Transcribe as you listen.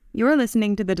You are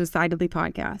listening to the Decidedly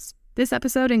podcast. This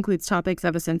episode includes topics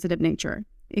of a sensitive nature.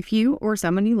 If you or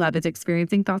someone you love is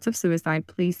experiencing thoughts of suicide,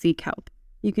 please seek help.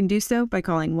 You can do so by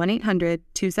calling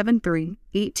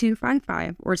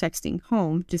 1-800-273-8255 or texting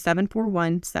HOME to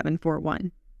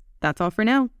 741-741. That's all for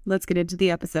now. Let's get into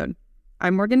the episode.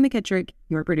 I'm Morgan McKittrick,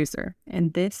 your producer,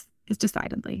 and this is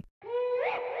Decidedly.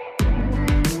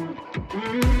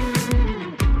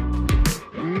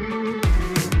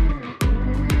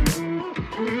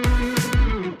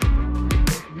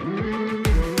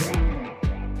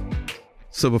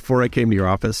 So before I came to your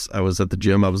office, I was at the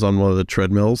gym. I was on one of the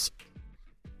treadmills.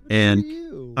 And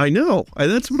I know.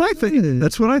 That's what I think.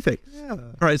 That's what I think. Yeah.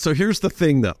 All right. So here's the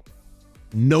thing, though.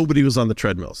 Nobody was on the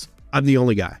treadmills. I'm the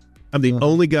only guy. I'm the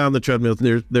only guy on the treadmill.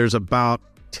 There's about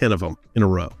 10 of them in a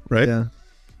row, right? Yeah.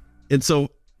 And so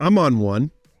I'm on one.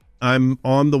 I'm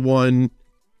on the one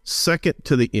second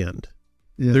to the end.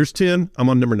 Yeah. There's 10. I'm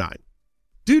on number 9.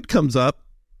 Dude comes up.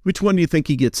 Which one do you think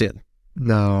he gets in?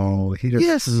 No, he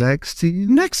just next to you?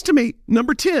 Next to me,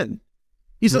 number 10.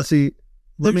 He's I've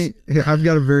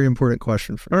got a very important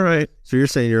question for you. All right. So you're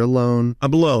saying you're alone.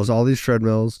 I'm alone. There's all these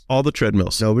treadmills. All the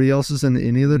treadmills. Nobody else is in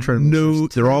any of the treadmills. No,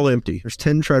 they're all empty. There's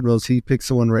 10 treadmills. He picks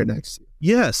the one right next to you.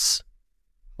 Yes.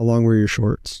 How long were your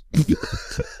shorts?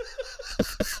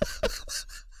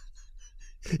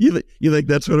 You think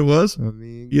that's what it was? I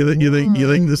mean, you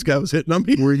think this guy was hitting on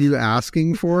me? Were you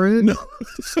asking for it? No.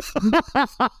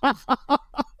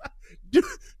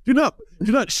 do not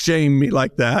shame me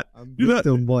like that.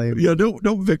 Victim blame. Yeah,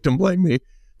 don't victim blame me.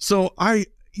 So how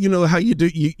you do?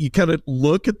 You kind of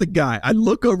look at the guy. I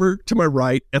look over to my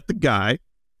right at the guy.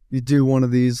 You do one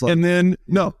of these, and then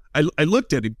I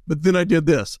looked at him, but then I did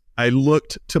this. I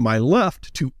looked to my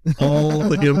left to all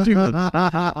the empty ones.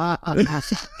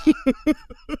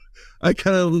 I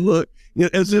kind of looked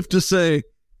as if to say,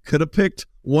 could have picked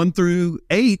 1 through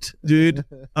 8, dude.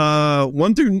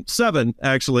 1 through 7,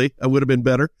 actually, I would have been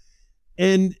better.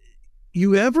 And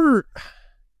all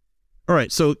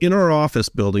right, so in our office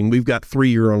building, we've got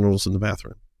 3 urinals in the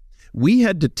bathroom. We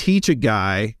had to teach a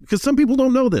guy, because some people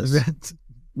don't know this.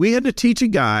 We had to teach a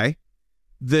guy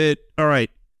that, all right,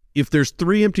 if there's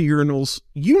 3 empty urinals,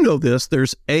 you know this,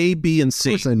 there's A, B, and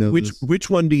C. Of course I know which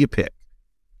one do you pick?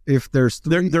 If there's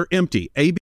 3, they're empty.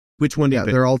 A, B, which one do you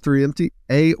pick? They're all 3 empty.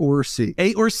 A or C.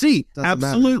 A or C. Doesn't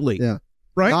Absolutely. matter. Yeah.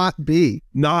 Right? Not B.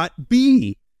 Not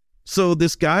B. So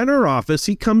this guy in our office,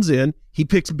 he comes in, he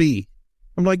picks B.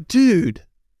 I'm like, dude,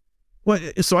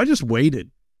 what? So I just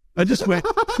waited.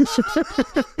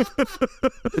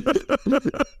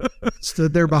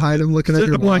 Stood there behind him looking at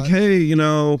your I'm like, hey,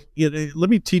 let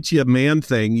me teach you a man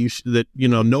thing that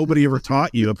nobody ever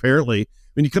taught you, apparently.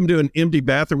 When you come to an empty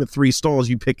bathroom with 3 stalls,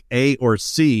 you pick A or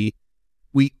C.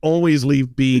 We always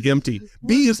leave B empty.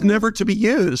 B is never to be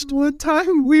used. One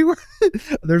time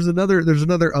there's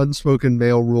another unspoken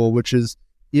male rule, which is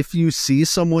if you see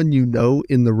someone in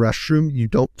the restroom, you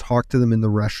don't talk to them in the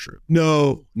restroom.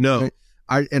 No. Right?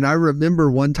 I remember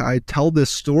one time I tell this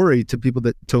story to people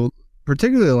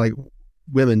particularly like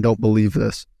women don't believe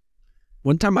this.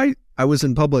 One time I was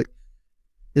in public.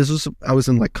 I was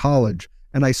in like college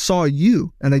and I saw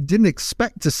you and I didn't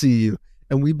expect to see you.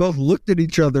 And we both looked at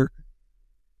each other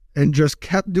and just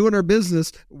kept doing our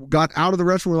business, got out of the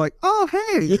restroom. We're like, oh,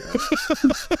 hey,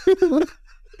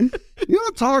 you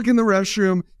don't talk in the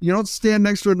restroom. You don't stand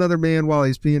next to another man while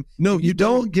he's peeing. No, you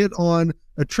don't get on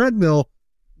a treadmill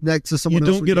next to someone else.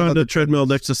 You don't get on the treadmill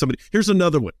next to somebody. Here's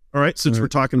another one. All right. Since we're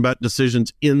talking about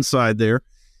decisions inside there,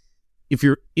 if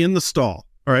you're in the stall,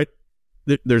 all right,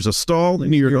 there's a stall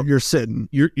and you're sitting,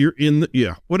 you're in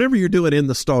whatever you're doing in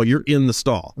the stall, you're in the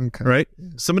stall. Okay. Right.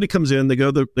 Somebody comes in, they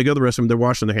go to the restroom, they're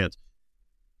washing their hands.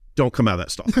 Don't come out of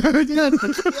that stall.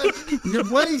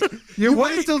 You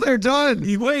wait till they're done.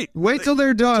 You wait till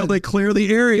they're done. Till they clear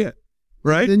the area.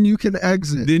 Right. Then you can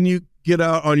exit. Then you get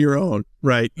out on your own,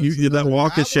 right? That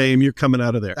walk of shame, you're coming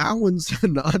out of there. That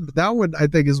one I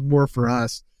think is more for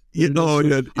us. I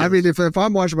mean, if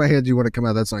I'm washing my hands, you want to come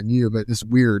out, that's on you, but it's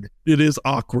weird. It is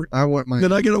awkward.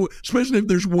 Then I especially if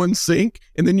there's one sink,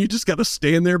 and then you just got to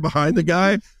stand there behind the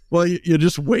guy while you're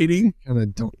just waiting. Kind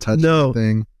of don't touch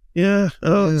anything. Yeah.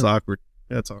 It's awkward.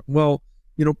 That's awkward. Well,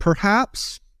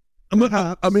 perhaps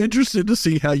I'm interested to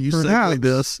see how you segue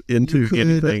this into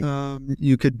anything.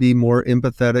 You could be more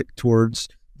empathetic towards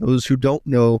those who don't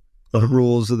know the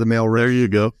rules of the male race. There you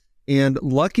go. And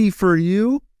lucky for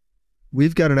you,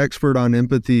 we've got an expert on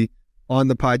empathy on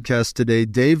the podcast today.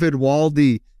 David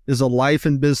Waldy is a life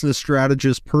and business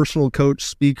strategist, personal coach,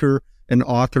 speaker, and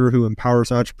author who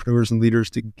empowers entrepreneurs and leaders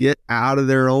to get out of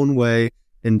their own way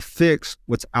and fix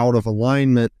what's out of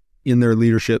alignment in their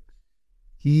leadership.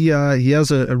 He has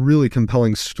a really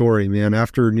compelling story, man.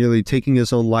 After nearly taking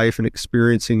his own life and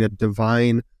experiencing a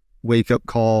divine wake-up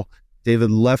call,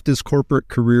 David left his corporate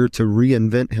career to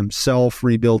reinvent himself,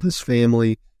 rebuild his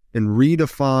family, and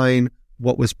redefine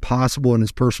what was possible in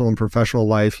his personal and professional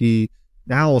life. He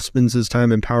now spends his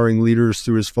time empowering leaders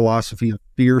through his philosophy of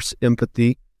fierce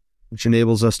empathy, which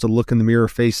enables us to look in the mirror,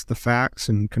 face the facts,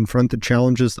 and confront the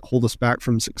challenges that hold us back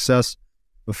from success,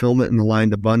 fulfillment, and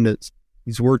aligned abundance.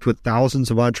 He's worked with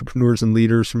thousands of entrepreneurs and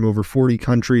leaders from over 40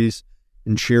 countries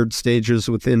and shared stages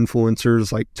with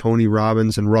influencers like Tony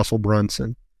Robbins and Russell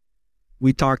Brunson.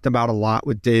 We talked about a lot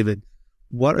with David.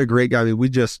 What a great guy. I mean,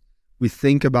 we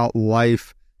think about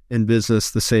life and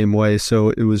business the same way. So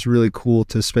it was really cool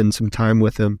to spend some time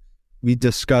with him. We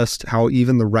discussed how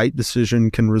even the right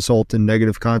decision can result in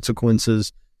negative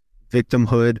consequences.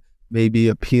 Victimhood may be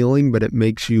appealing, but it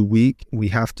makes you weak. We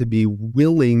have to be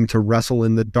willing to wrestle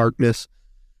in the darkness.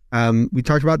 We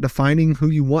talked about defining who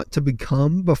you want to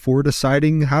become before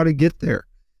deciding how to get there,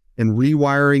 and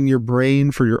rewiring your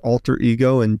brain for your alter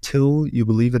ego until you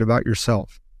believe it about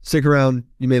yourself. Stick around.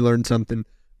 You may learn something.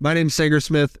 My name's Sanger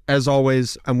Smith. As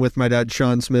always, I'm with my dad,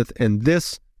 Sean Smith, and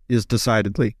this is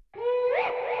Decidedly.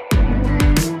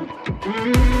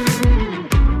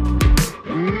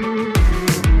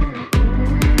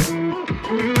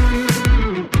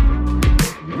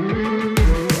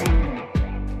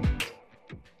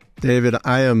 David,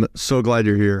 I am so glad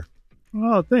you're here.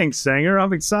 Oh, thanks, Sanger.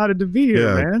 I'm excited to be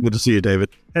here, man. Good to see you, David.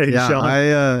 Hey, Yeah,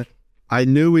 Sean. I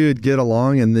knew we would get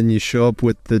along, and then you show up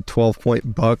with the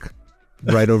 12-point buck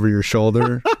right over your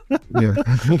shoulder. Yeah.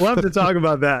 We'll have to talk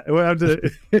about that. We'll have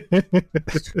to.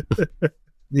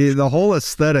 The whole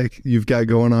aesthetic you've got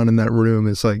going on in that room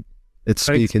is like, it's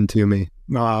speaking to me.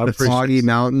 No, I The appreciate foggy it.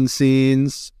 mountain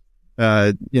scenes.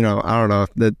 I don't know.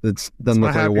 That doesn't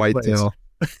look like a happy whitetail.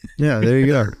 Yeah, there you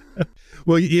go.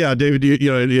 Well, yeah, David,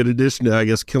 you know, in addition to, I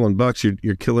guess, killing bucks,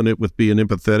 you're killing it with being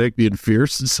empathetic, being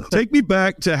fierce. So take me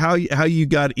back to how you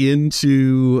got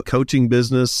into coaching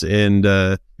business and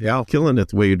killing it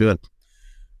the way you're doing.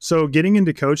 So getting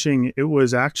into coaching, it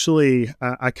was actually,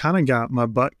 I kind of got my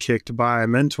butt kicked by a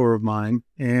mentor of mine,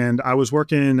 and I was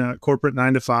working corporate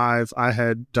 9 to 5. I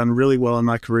had done really well in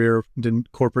my career,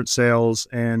 did corporate sales,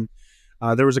 and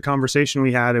there was a conversation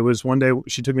we had. It was one day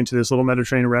she took me to this little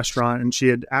Mediterranean restaurant, and she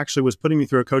had actually was putting me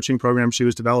through a coaching program she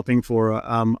was developing for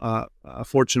a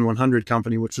Fortune 100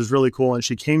 company, which was really cool. And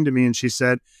she came to me and she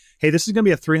said, "Hey, this is going to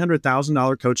be a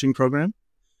 $300,000 coaching program.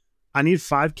 I need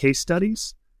 5 case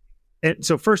studies." And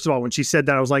so first of all, when she said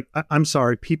that, I was like, I'm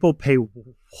sorry, people pay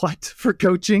what for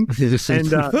coaching? And she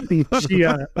said,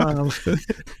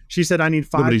 I need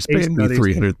 5 Nobody's case paying me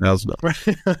studies.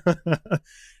 $300,000.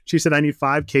 She said, I need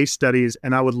 5 case studies,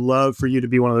 and I would love for you to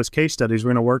be one of those case studies.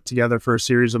 We're going to work together for a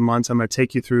series of months. I'm going to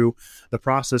take you through the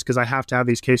process because I have to have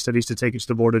these case studies to take it to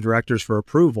the board of directors for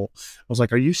approval. I was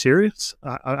like, are you serious?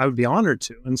 I would be honored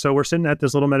to. And so we're sitting at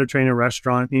this little Mediterranean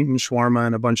restaurant, eating shawarma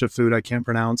and a bunch of food I can't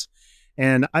pronounce.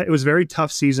 And it was a very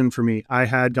tough season for me. I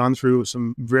had gone through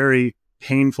some very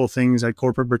painful things at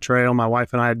corporate betrayal. My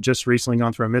wife and I had just recently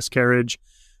gone through a miscarriage,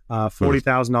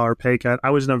 $40,000 pay cut. I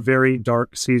was in a very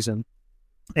dark season.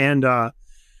 And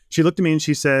she looked at me and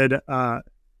she said,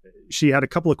 she had a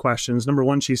couple of questions. Number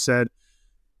one, she said,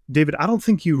 David, I don't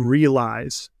think you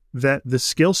realize that the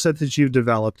skill set that you've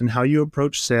developed and how you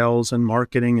approach sales and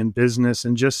marketing and business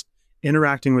and just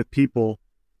interacting with people,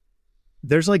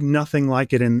 there's like nothing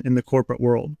like it in the corporate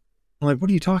world. I'm like,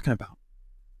 what are you talking about?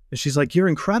 And she's like, you're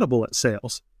incredible at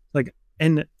sales. Like,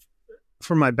 and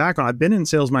from my background, I've been in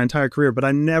sales my entire career, but I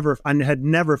had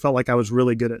never felt like I was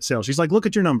really good at sales. She's like, look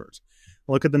at your numbers.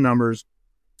 Look at the numbers.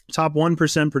 Top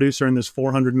 1% producer in this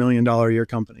 $400 million a year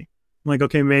company. I'm like,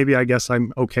 okay, maybe I guess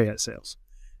I'm okay at sales.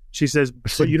 She says,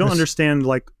 but you don't understand,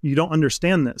 you don't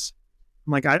understand this.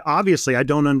 I'm like, obviously I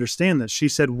don't understand this. She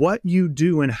said, what you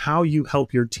do and how you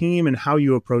help your team and how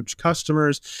you approach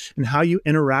customers and how you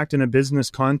interact in a business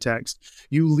context,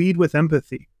 you lead with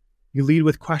empathy. You lead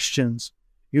with questions.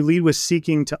 You lead with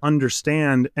seeking to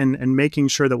understand and making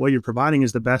sure that what you're providing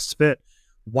is the best fit.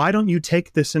 Why don't you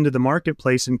take this into the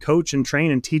marketplace and coach and train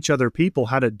and teach other people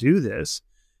how to do this?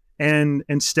 And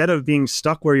instead of being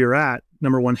stuck where you're at,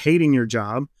 number one, hating your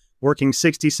job, working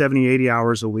 60, 70, 80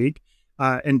 hours a week,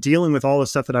 and dealing with all the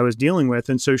stuff that I was dealing with.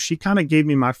 And so she kind of gave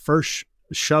me my first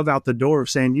shove out the door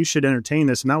of saying, you should entertain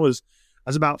this. And that was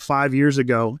about 5 years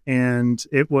ago. And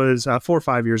it was 4 or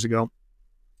 5 years ago.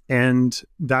 And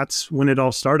that's when it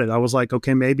all started. I was like,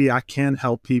 okay, maybe I can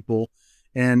help people.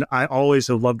 And I always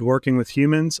have loved working with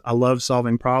humans. I love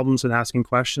solving problems and asking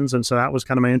questions. And so that was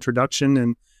kind of my introduction.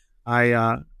 And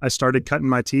I started cutting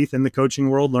my teeth in the coaching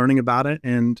world, learning about it.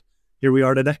 And here we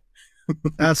are today.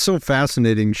 That's so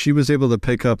fascinating. She was able to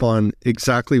pick up on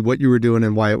exactly what you were doing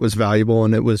and why it was valuable,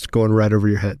 and it was going right over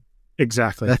your head.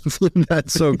 Exactly.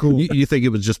 That's so cool. You think it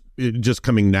was just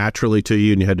coming naturally to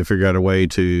you and you had to figure out a way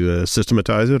to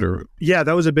systematize it? Or Yeah,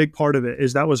 that was a big part of it.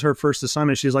 Is that was her first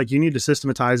assignment. She's like, you need to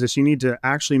systematize this. You need to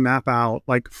actually map out,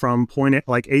 like, from point A,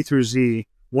 like A through Z,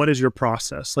 what is your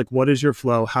process? Like, what is your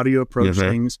flow? How do you approach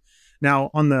things?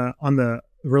 Now, on the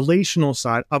relational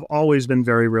side, I've always been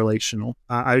very relational.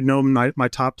 I know my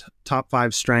top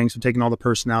 5 strengths. I've taken all the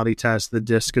personality tests, the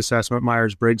DISC assessment,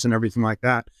 Myers-Briggs, and everything like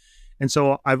that. And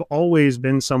so I've always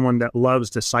been someone that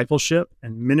loves discipleship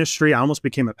and ministry. I almost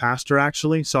became a pastor,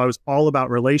 actually. So I was all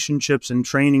about relationships and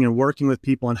training and working with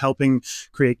people and helping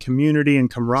create community and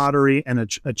camaraderie and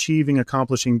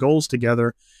accomplishing goals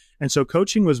together. And so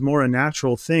coaching was more a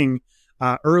natural thing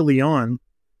early on,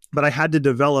 but I had to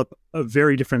develop a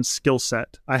very different skill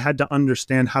set. I had to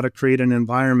understand how to create an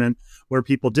environment where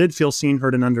people did feel seen,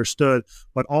 heard, and understood,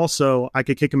 but also I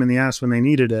could kick them in the ass when they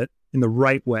needed it, in the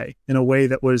right way, in a way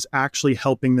that was actually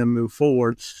helping them move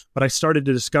forward. But I started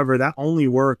to discover that only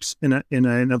works in an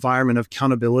environment of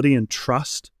accountability and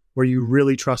trust, where you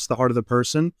really trust the heart of the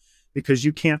person, because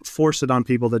you can't force it on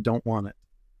people that don't want it.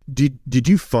 Did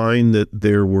you find that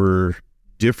there were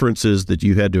differences that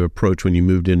you had to approach when you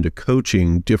moved into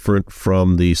coaching different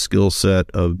from the skill set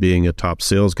of being a top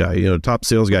sales guy? You know, top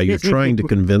sales guy, you're trying to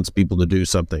convince people to do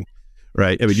something.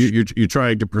 Right. I mean, you're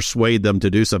trying to persuade them to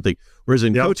do something. Whereas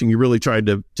in coaching, you're really trying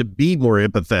to be more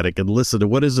empathetic and listen to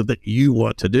what is it that you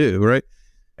want to do. Right.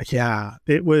 Yeah,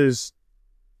 it's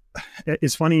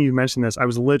funny you mentioned this. I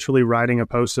was literally writing a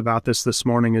post about this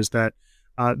morning, is that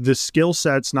the skill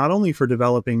sets, not only for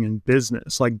developing in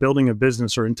business, like building a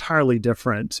business, are entirely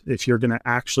different if you're going to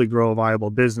actually grow a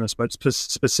viable business, but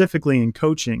specifically in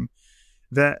coaching,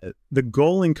 that the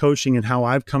goal in coaching and how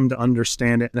I've come to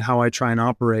understand it and how I try and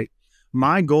operate,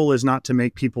 my goal is not to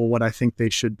make people what I think they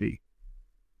should be.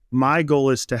 My goal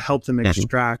is to help them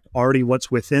extract already what's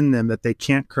within them that they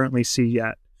can't currently see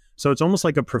yet. So it's almost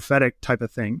like a prophetic type of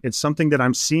thing. It's something that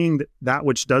I'm seeing that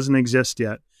which doesn't exist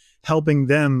yet, helping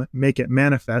them make it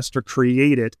manifest or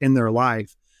create it in their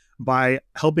life by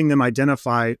helping them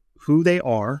identify who they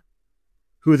are,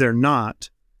 who they're not,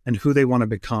 and who they want to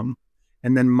become.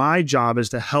 And then my job is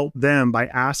to help them by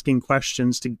asking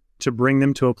questions to bring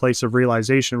them to a place of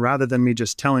realization, rather than me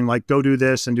just telling, like, go do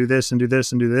this and do this and do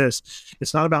this and do this.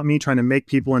 It's not about me trying to make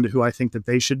people into who I think that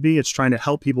they should be. It's trying to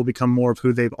help people become more of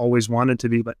who they've always wanted to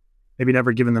be, but maybe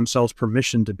never given themselves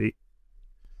permission to be.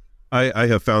 I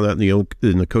have found that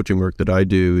in the coaching work that I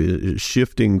do, is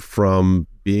shifting from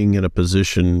being in a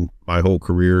position my whole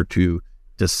career to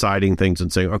deciding things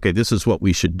and saying, okay, this is what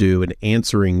we should do, and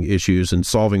answering issues and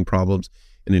solving problems.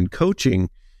 And in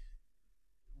coaching,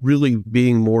 really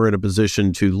being more in a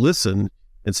position to listen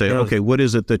and say, okay, what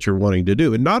is it that you're wanting to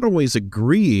do? And not always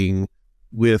agreeing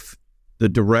with the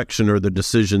direction or the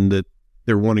decision that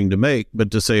they're wanting to make,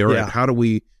 but to say, all right, how do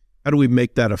we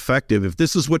make that effective? If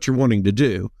this is what you're wanting to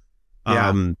do,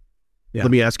 let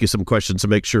me ask you some questions to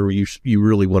make sure you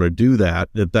really want to do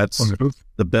that's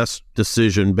the best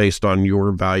decision based on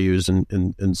your values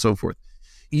and so forth.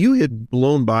 You had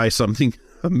blown by something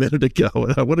a minute ago,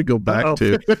 and I want to go back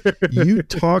to. You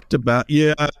talked about,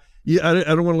 I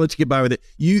don't want to let you get by with it.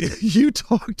 You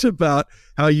talked about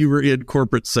how you were in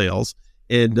corporate sales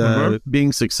and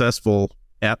being successful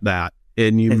at that,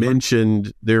 and you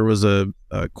mentioned there was a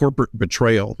corporate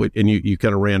betrayal, and you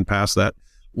kind of ran past that.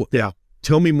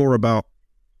 Tell me more about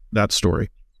that story.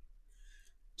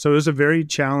 So it was a very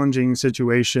challenging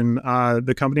situation.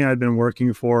 The company I had been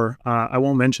working for, I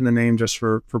won't mention the name just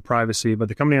for privacy, but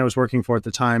the company I was working for at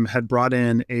the time had brought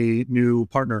in a new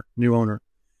owner.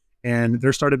 And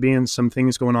there started being some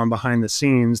things going on behind the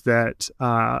scenes that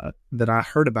I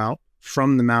heard about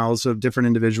from the mouths of different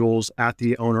individuals at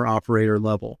the owner-operator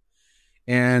level.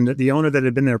 And the owner that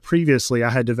had been there previously, I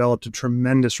had developed a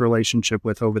tremendous relationship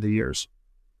with over the years.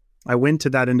 I went to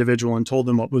that individual and told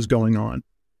them what was going on.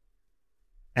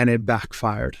 And it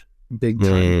backfired big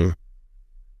time.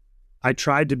 I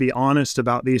tried to be honest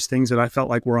about these things that I felt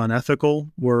like were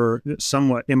unethical, were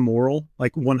somewhat immoral,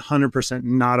 like 100%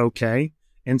 not okay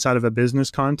inside of a business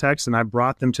context. And I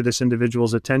brought them to this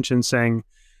individual's attention saying,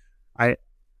 I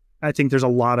think there's a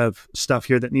lot of stuff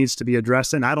here that needs to be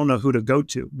addressed, and I don't know who to go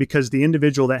to, because the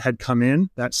individual that had come in,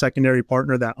 that secondary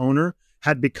partner, that owner,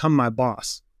 had become my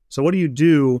boss. So what do you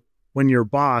do when your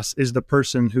boss is the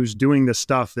person who's doing the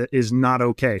stuff that is not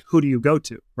okay? Who do you go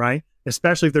to, right?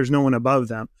 Especially if there's no one above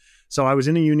them. So I was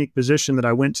in a unique position that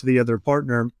I went to the other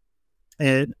partner,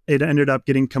 and it ended up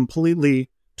getting completely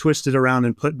twisted around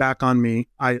and put back on me.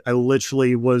 I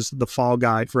literally was the fall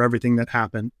guy for everything that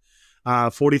happened.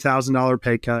 $40,000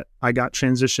 pay cut. I got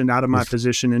transitioned out of my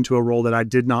position into a role that I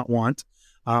did not want.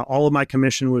 All of my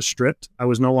commission was stripped. I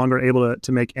was no longer able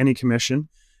to make any commission.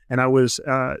 And I was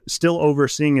still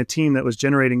overseeing a team that was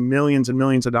generating millions and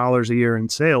millions of dollars a year in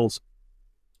sales.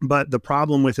 But the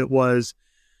problem with it was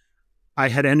I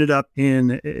had ended up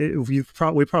we've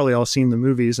probably all seen the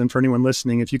movies. And for anyone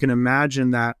listening, if you can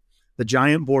imagine that the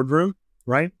giant boardroom,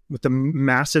 right, with the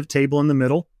massive table in the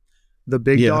middle, the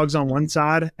big dogs on one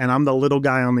side, and I'm the little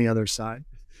guy on the other side.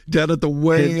 Down at the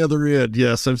way other end.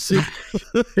 Yes, I've seen.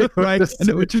 Right. I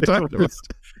know what you're talking about.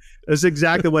 That's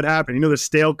exactly what happened. You know, the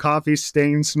stale coffee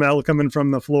stain smell coming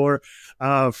from the floor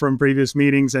from previous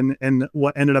meetings. And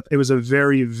what ended up, it was a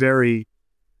very, very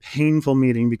painful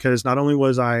meeting because not only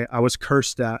was I was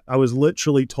cursed at, I was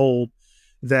literally told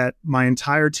that my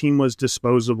entire team was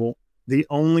disposable. The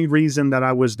only reason that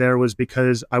I was there was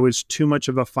because I was too much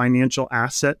of a financial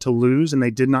asset to lose and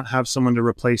they did not have someone to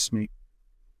replace me.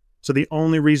 So the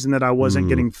only reason that I wasn't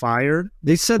getting fired.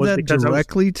 They said that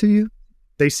directly to you?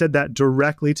 They said that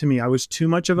directly to me. I was too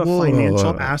much of a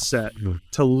financial asset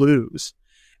to lose.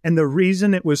 And the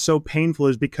reason it was so painful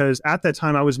is because at that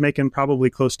time I was making probably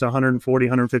close to $140,000,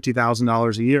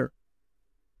 $150,000 a year.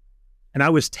 And I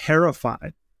was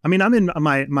terrified. I mean, I'm in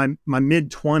my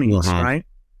mid 20s, right?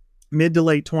 Mid to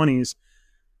late 20s.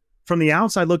 From the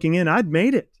outside looking in, I'd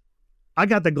made it. I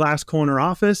got the glass corner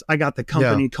office. I got the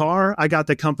company car. I got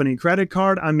the company credit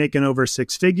card. I'm making over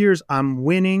six figures. I'm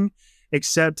winning.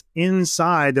 Except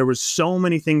inside, there was so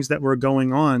many things that were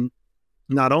going on.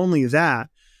 Not only that,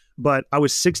 but I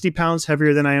was 60 pounds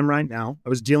heavier than I am right now. I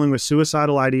was dealing with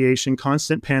suicidal ideation,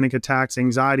 constant panic attacks,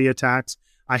 anxiety attacks.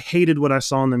 I hated what I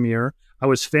saw in the mirror. I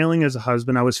was failing as a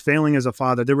husband. I was failing as a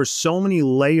father. There were so many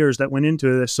layers that went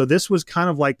into this. So this was kind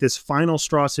of like this final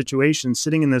straw situation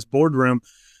sitting in this boardroom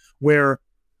where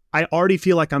I already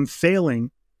feel like I'm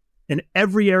failing in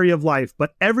every area of life,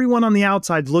 but everyone on the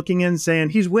outside looking in saying,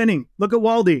 he's winning. Look at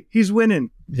Waldy. He's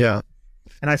winning. Yeah.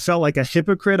 And I felt like a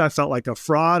hypocrite. I felt like a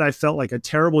fraud. I felt like a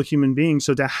terrible human being.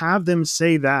 So to have them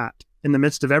say that in the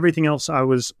midst of everything else I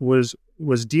was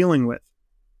dealing with.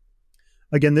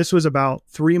 Again, this was about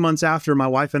 3 months after my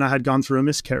wife and I had gone through a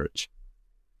miscarriage.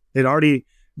 They'd already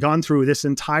gone through this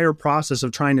entire process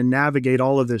of trying to navigate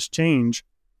all of this change.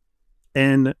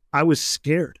 And I was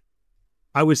scared.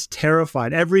 I was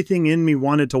terrified. Everything in me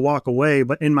wanted to walk away.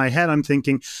 But in my head, I'm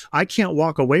thinking, I can't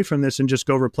walk away from this and just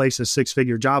go replace a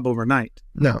six-figure job overnight.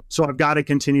 No. So I've got to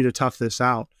continue to tough this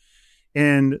out.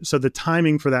 And so the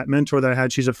timing for that mentor that I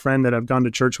had, she's a friend that I've gone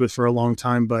to church with for a long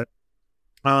time. But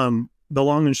the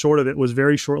long and short of it was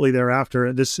very shortly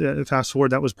thereafter. This fast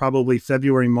forward, that was probably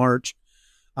February, March.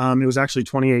 It was actually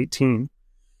 2018.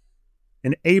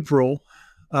 In April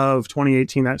of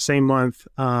 2018, that same month,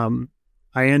 I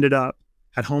ended up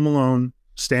at home alone,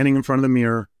 standing in front of the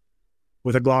mirror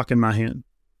with a Glock in my hand.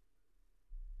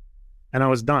 And I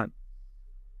was done.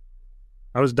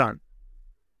 I was done.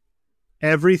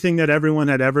 Everything that everyone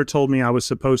had ever told me I was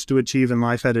supposed to achieve in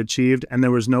life had achieved, and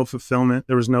there was no fulfillment.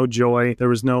 There was no joy.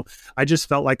 I just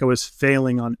felt like I was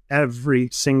failing on every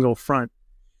single front.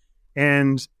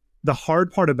 And the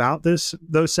hard part about this,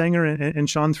 though, Sanger and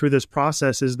Sean, through this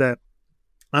process is that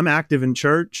I'm active in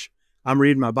church. I'm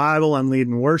reading my Bible. I'm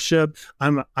leading worship.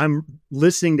 I'm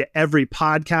listening to every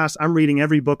podcast. I'm reading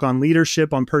every book on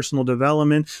leadership, on personal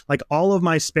development. Like all of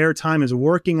my spare time is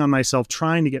working on myself,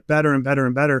 trying to get better and better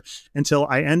and better until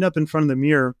I end up in front of the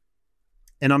mirror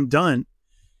and I'm done.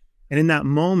 And in that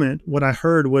moment, what I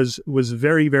heard was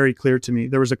very, very clear to me.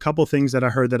 There was a couple things that I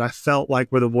heard that I felt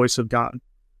like were the voice of God.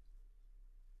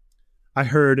 I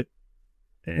heard,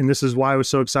 and this is why I was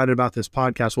so excited about this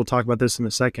podcast. We'll talk about this in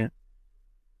a second.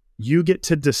 You get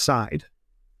to decide,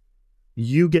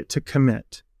 you get to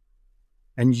commit,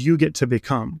 and you get to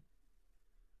become.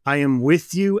 I am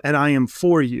with you and I am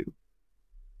for you,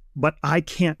 but I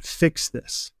can't fix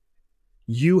this.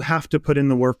 You have to put in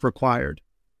the work required.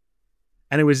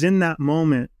 And it was in that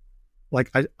moment,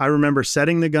 like I remember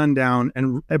setting the gun down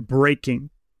and breaking,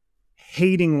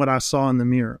 hating what I saw in the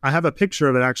mirror. I have a picture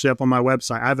of it actually up on my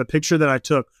website. I have a picture that I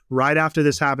took right after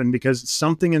this happened because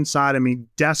something inside of me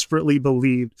desperately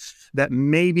believed that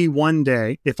maybe one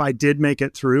day, if I did make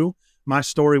it through, my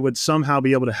story would somehow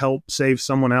be able to help save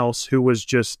someone else who was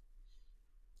just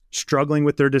struggling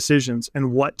with their decisions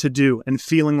and what to do and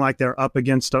feeling like they're up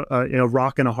against a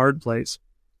rock in a hard place.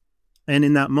 And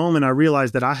in that moment, I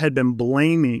realized that I had been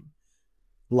blaming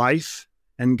life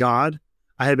and God.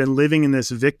 I had been living in this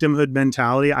victimhood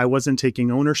mentality. I wasn't taking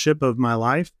ownership of my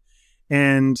life.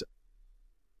 And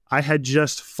I had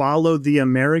just followed the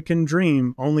American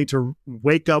dream only to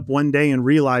wake up one day and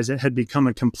realize it had become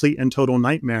a complete and total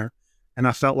nightmare. And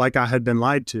I felt like I had been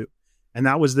lied to. And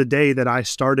that was the day that I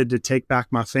started to take back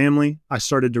my family. I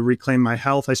started to reclaim my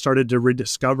health. I started to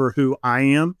rediscover who I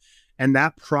am. And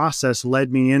that process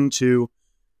led me into,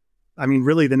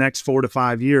 really the next 4 to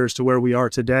 5 years to where we are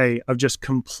today, of just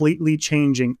completely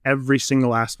changing every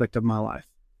single aspect of my life.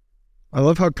 I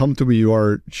love how comfortable you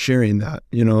are sharing that.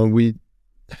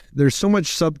 There's so much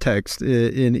subtext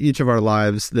in each of our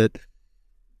lives that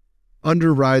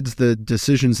underrides the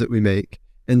decisions that we make.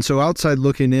 And so outside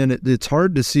looking in, it's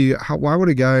hard to see why would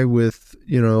a guy with,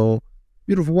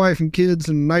 beautiful wife and kids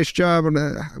and nice job, and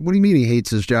what do you mean he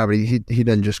hates his job and he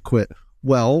doesn't just quit?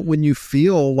 Well, when you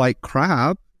feel like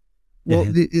crap,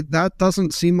 that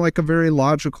doesn't seem like a very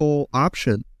logical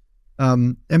option.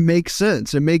 It makes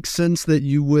sense. It makes sense that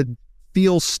you would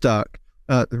feel stuck.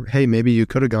 Hey, maybe you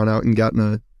could have gone out and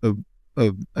gotten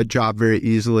a job very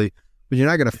easily, but you're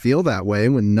not going to feel that way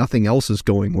when nothing else is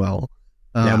going well.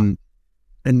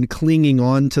 And clinging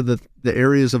on to the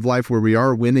areas of life where we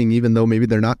are winning, even though maybe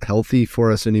they're not healthy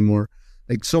for us anymore.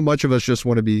 Like, so much of us just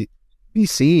want to be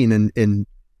seen and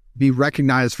be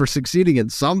recognized for succeeding in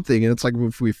something. And it's like,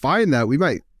 if we find that, we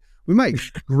might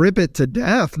grip it to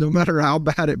death, no matter how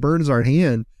bad it burns our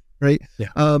hand. Right.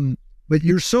 Yeah. But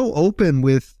you're so open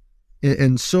with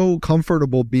and so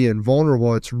comfortable being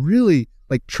vulnerable. It's really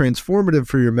like transformative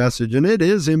for your message. And it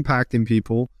is impacting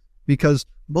people, because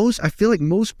I feel like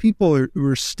most people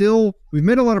we've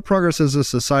made a lot of progress as a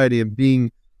society of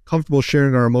being comfortable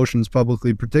sharing our emotions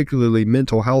publicly, particularly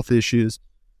mental health issues.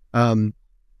 But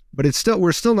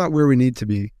we're still not where we need to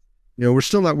be. We're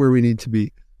still not where we need to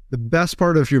be. The best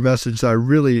part of your message that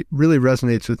really, really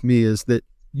resonates with me is that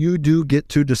you do get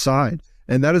to decide.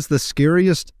 And that is the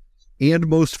scariest and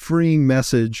most freeing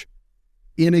message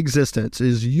in existence,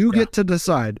 is you get to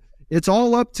decide. It's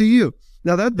all up to you.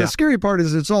 Now the scary part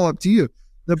is it's all up to you.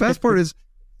 The best part is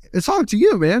it's all up to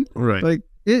you, man. Right. Like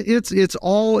it's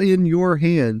all in your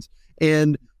hands.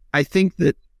 And I think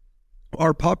that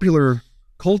our popular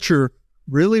culture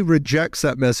really rejects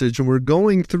that message. And we're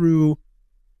going through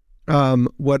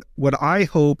what I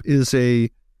hope is a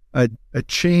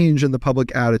change in the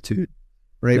public attitude.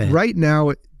 Right. Right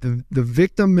now, the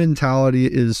victim mentality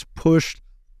is pushed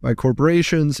by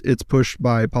corporations. It's pushed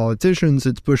by politicians.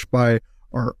 It's pushed by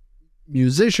our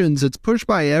musicians. It's pushed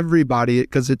by everybody,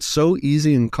 because it's so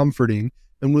easy and comforting.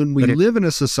 And when we live in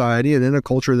a society and in a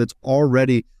culture that's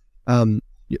already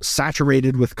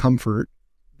saturated with comfort,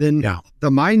 then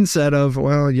the mindset of,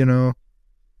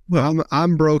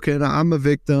 I'm broken, I'm a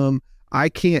victim, I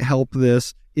can't help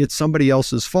this, it's somebody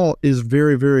else's fault, is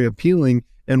very, very appealing.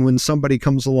 And when somebody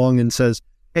comes along and says,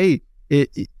 hey,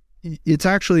 it's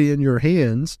actually in your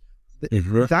hands,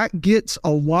 that gets a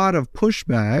lot of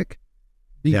pushback,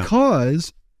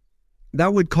 because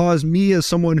that would cause me, as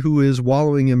someone who is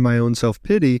wallowing in my own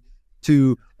self-pity,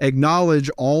 to acknowledge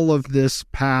all of this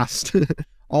past,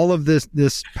 all of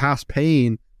this past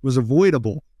pain was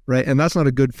avoidable, right? And that's not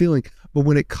a good feeling. But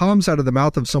when it comes out of the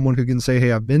mouth of someone who can say,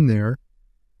 hey, I've been there,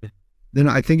 then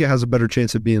I think it has a better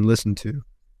chance of being listened to.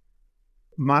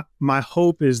 My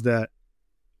hope is that,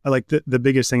 like the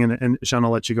biggest thing, and Sean, I'll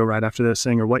let you go right after this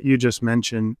thing, or what you just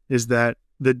mentioned, is that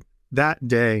that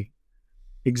day,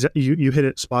 you hit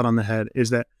it spot on the head,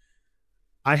 is that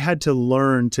I had to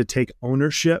learn to take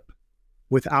ownership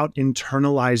without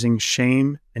internalizing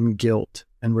shame and guilt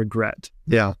and regret.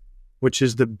 Yeah. Which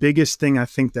is the biggest thing I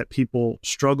think that people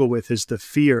struggle with, is the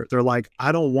fear. They're like,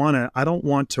 I don't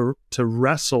want to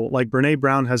wrestle. Like Brene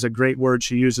Brown has a great word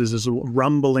she uses, is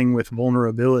rumbling with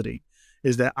vulnerability.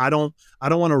 Is that I don't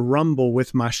want to rumble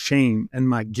with my shame and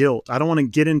my guilt. I don't want to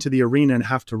get into the arena and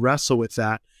have to wrestle with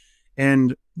that.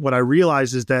 And what I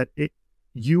realize is that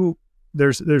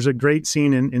there's a great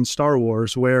scene in Star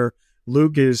Wars where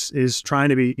Luke is trying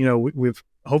to be, we've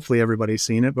hopefully everybody's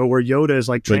seen it, but where Yoda is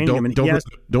like training him, and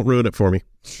don't ruin it for me.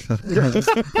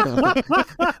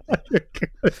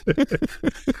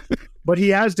 But he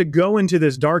has to go into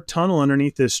this dark tunnel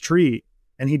underneath this tree,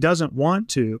 and he doesn't want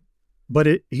to, but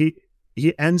he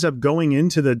ends up going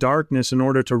into the darkness in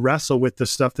order to wrestle with the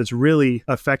stuff that's really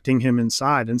affecting him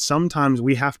inside. And sometimes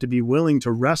we have to be willing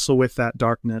to wrestle with that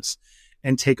darkness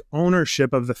and take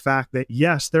ownership of the fact that,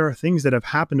 yes, there are things that have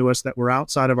happened to us that were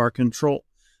outside of our control,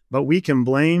 but we can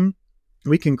blame,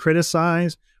 we can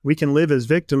criticize, we can live as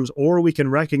victims, or we can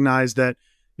recognize that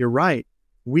you're right.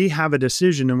 We have a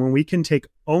decision, and when we can take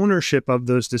ownership of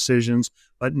those decisions,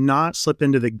 but not slip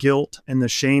into the guilt and the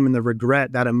shame and the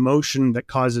regret, that emotion that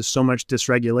causes so much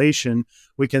dysregulation,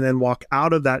 we can then walk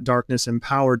out of that darkness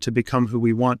empowered to become who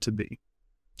we want to be.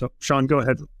 So, Sean, go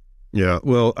ahead. Yeah.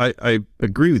 Well, I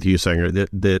agree with you, Sanger,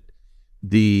 that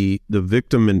the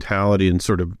victim mentality and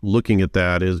sort of looking at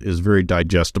that is very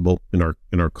digestible in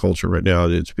our culture right now.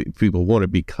 It's people want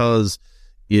it because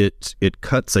it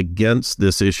cuts against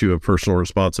this issue of personal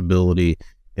responsibility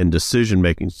and decision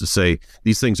making, to say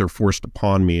these things are forced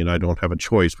upon me and I don't have a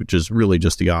choice, which is really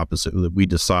just the opposite, that we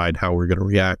decide how we're going to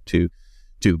react to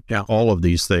all of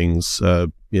these things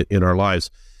in our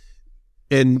lives.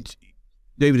 And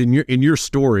David, in your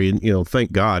story, and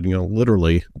thank God,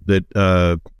 literally that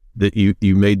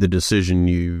you made the decision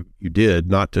you did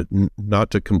not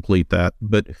to complete that.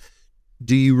 But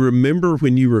do you remember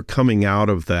when you were coming out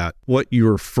of that, what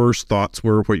your first thoughts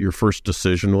were, what your first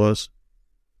decision was?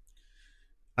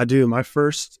 I do. My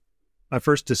first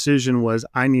decision was,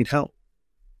 I need help.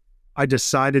 I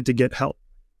decided to get help.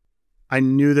 I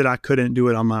knew that I couldn't do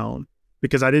it on my own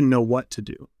because I didn't know what to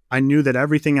do. I knew that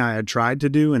everything I had tried to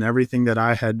do and everything that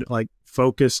I had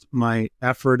focused my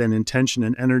effort and intention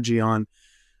and energy on,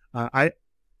 I've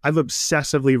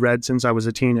obsessively read since I was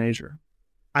a teenager.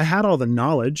 I had all the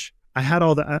knowledge. I had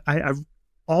all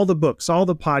the books, all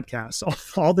the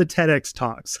podcasts, all the TEDx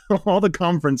talks, all the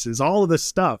conferences, all of the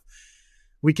stuff.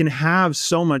 We can have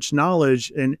so much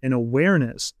knowledge and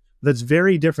awareness that's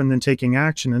very different than taking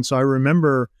action. And so I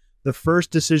remember the first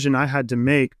decision I had to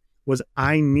make was,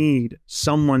 I need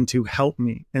someone to help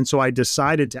me. And so I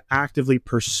decided to actively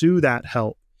pursue that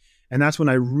help. And that's when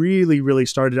I really, really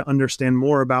started to understand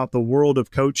more about the world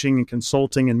of coaching and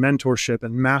consulting and mentorship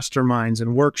and masterminds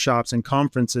and workshops and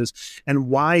conferences, and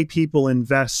why people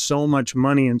invest so much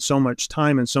money and so much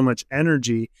time and so much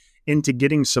energy into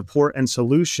getting support and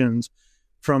solutions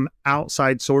from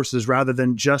outside sources rather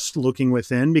than just looking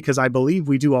within, because I believe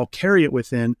we do all carry it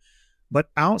within, but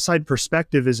outside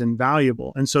perspective is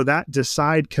invaluable. And so that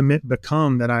decide, commit,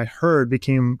 become that I heard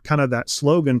became kind of that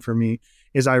slogan for me.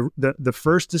 Is the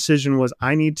first decision was,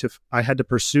 I had to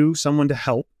pursue someone to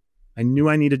help. I knew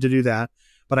I needed to do that,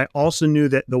 but I also knew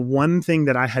that the one thing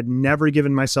that I had never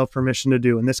given myself permission to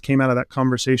do, and this came out of that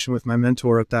conversation with my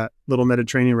mentor at that little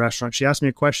Mediterranean restaurant. She asked me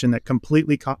a question that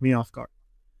completely caught me off guard.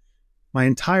 My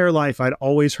entire life, I'd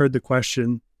always heard the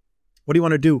question, what do you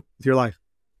want to do with your life?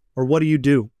 Or what do you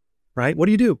do? Right? What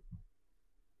do you do?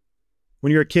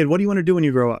 When you're a kid, what do you want to do when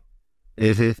you grow up?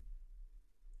 Mm-hmm.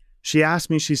 She asked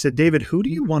me, she said, David, who do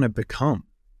you want to become?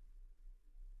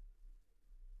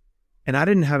 And I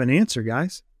didn't have an answer,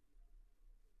 guys.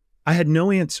 I had no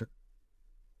answer.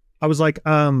 I was like,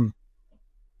 I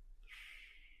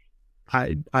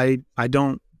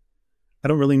don't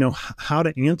really know how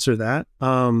to answer that.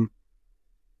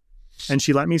 And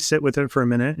she let me sit with it for a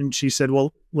minute, and she said,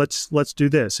 well, let's do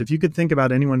this. If you could think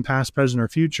about anyone past, present, or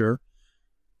future,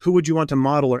 who would you want to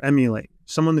model or emulate?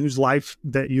 Someone whose life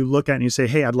that you look at and you say,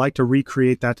 hey, I'd like to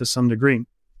recreate that to some degree.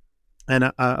 And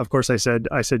of course I said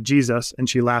Jesus, and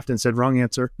she laughed and said, wrong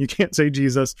answer. You can't say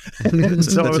Jesus.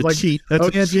 So I was like, cheat. That's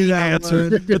a cheat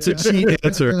answer. That's a cheat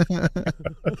answer.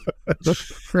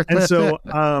 And so,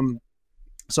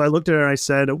 so I looked at her and I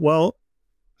said, well,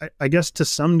 I guess to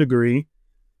some degree,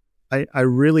 I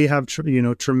really have,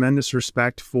 tremendous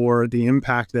respect for the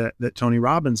impact that Tony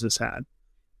Robbins has had.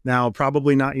 Now,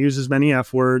 probably not use as many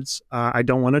F words. I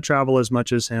don't want to travel as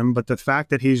much as him, but the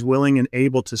fact that he's willing and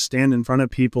able to stand in front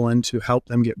of people and to help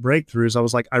them get breakthroughs, I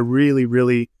was like, I really,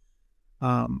 really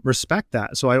respect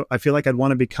that. So I feel like I'd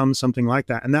want to become something like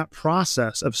that. And that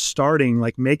process of starting,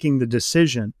 making the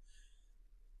decision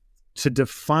to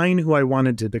define who I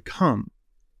wanted to become,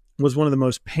 was one of the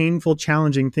most painful,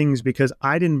 challenging things, because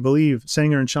I didn't believe,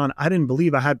 Sanger and Sean, I didn't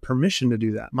believe I had permission to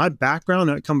do that. My background,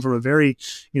 I come from a very,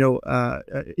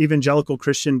 evangelical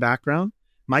Christian background.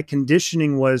 My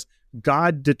conditioning was,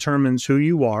 God determines who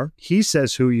you are. He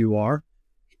says who you are.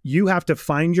 You have to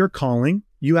find your calling.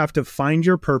 You have to find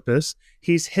your purpose.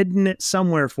 He's hidden it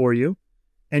somewhere for you.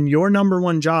 And your number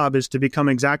one job is to become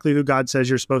exactly who God says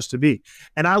you're supposed to be.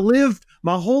 And I lived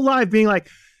my whole life being like,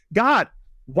 God,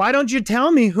 why don't you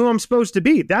tell me who I'm supposed to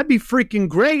be? That'd be freaking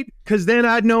great, because then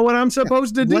I'd know what I'm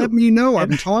supposed to do. Let me know.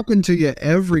 I'm talking to you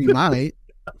every night.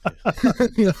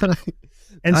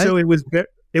 And so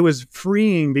it was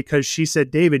freeing, because she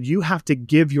said, David, you have to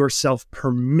give yourself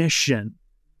permission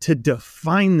to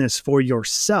define this for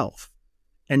yourself.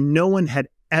 And no one had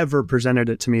ever presented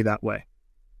it to me that way.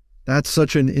 That's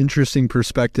such an interesting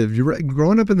perspective. You're right.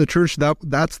 Growing up in the church,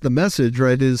 that's the message,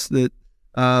 right? Is that,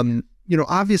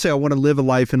 obviously I want to live a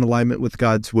life in alignment with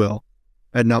God's will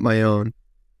and not my own.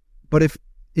 But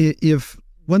if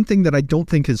one thing that I don't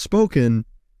think is spoken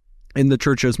in the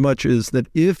church as much is that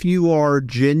if you are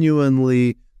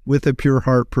genuinely with a pure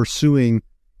heart pursuing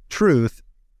truth,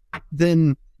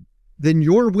 then then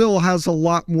your will has a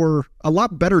lot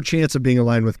better chance of being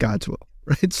aligned with God's will,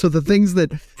 right? So the things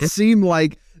that seem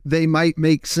like they might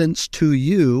make sense to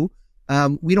you,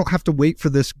 we don't have to wait for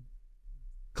this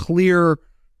clear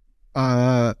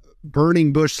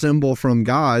burning bush symbol from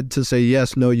God to say,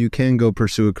 yes, no, you can go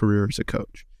pursue a career as a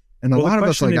coach. And a lot of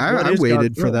us, like, I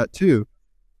waited for that too.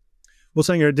 Well,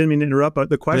 Sanger, I didn't mean to interrupt, but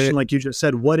the question, like you just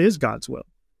said, what is God's will?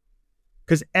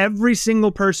 Because every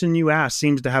single person you ask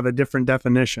seems to have a different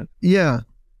definition. Yeah.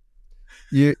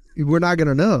 We're not going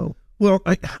to know. Well,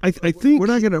 I think we're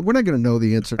not gonna know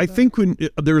the answer. I think when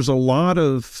there's a lot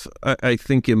of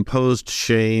imposed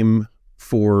shame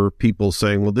for people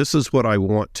saying, well, this is what I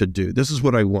want to do. This is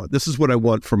what I want. This is what I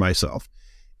want for myself.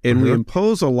 And we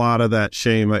impose a lot of that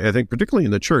shame, I think, particularly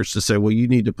in the church, to say, well, you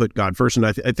need to put God first. And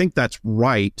I think that's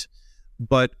right.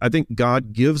 But I think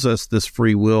God gives us this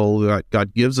free will.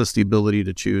 God gives us the ability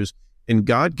to choose. And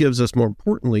God gives us, more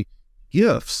importantly,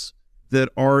 gifts that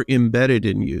are embedded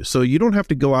in you. So you don't have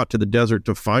to go out to the desert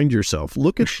to find yourself.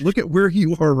 Look at where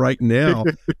you are right now.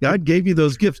 God gave you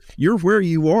those gifts. You're where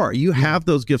you are. You have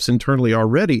those gifts internally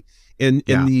already. And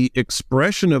the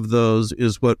expression of those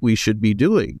is what we should be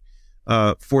doing.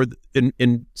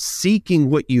 And seeking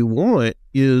what you want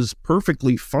is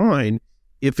perfectly fine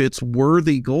if it's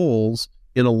worthy goals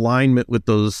in alignment with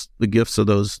the gifts of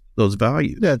those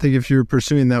values. Yeah, I think if you're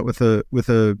pursuing that with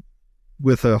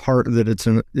a heart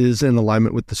that is in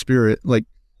alignment with the Spirit, like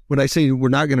when I say we're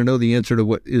not going to know the answer to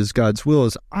what is God's will,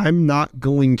 is I'm not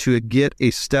going to get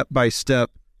a step-by-step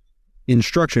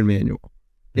instruction manual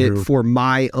for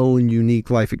my own unique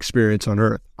life experience on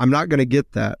earth. I'm not going to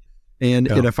get that.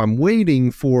 And if I'm waiting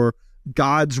for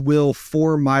God's will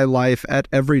for my life at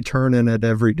every turn and at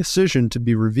every decision to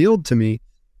be revealed to me,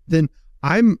 then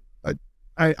I'm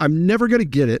never going to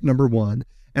get it, number one.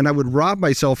 And I would rob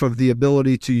myself of the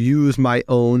ability to use my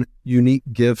own unique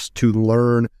gifts to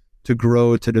learn, to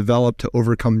grow, to develop, to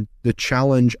overcome the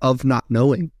challenge of not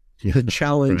knowing, the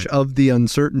challenge of the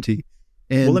uncertainty.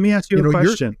 And, well, let me ask you a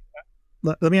question.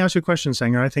 Let me ask you a question,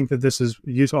 Sanger. I think that this is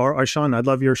useful. Or Sean, I'd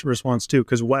love your response too,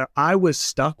 because what I was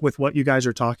stuck with what you guys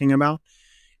are talking about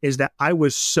is that I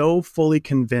was so fully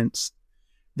convinced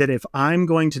that if I'm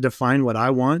going to define what I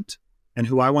want and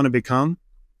who I want to become,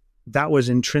 that was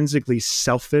intrinsically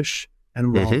selfish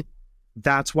and wrong.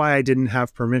 That's why I didn't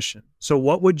have permission. So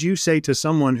what would you say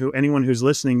to anyone who's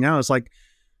listening now is like,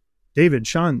 David,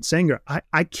 Sean, Sanger,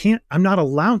 I can't, I'm not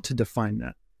allowed to define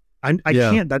that. I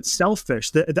can't, that's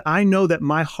selfish. I know that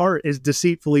my heart is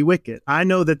deceitfully wicked. I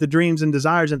know that the dreams and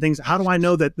desires and things, how do I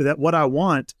know that what I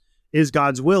want is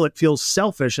God's will? It feels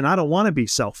selfish and I don't want to be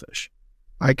selfish.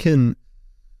 I don't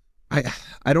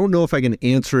know if I can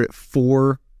answer it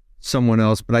for someone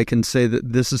else, but I can say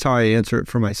that this is how I answer it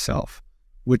for myself,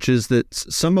 which is that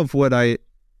some of what I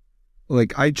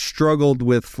struggled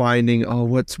with finding,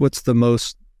 what's the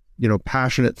most,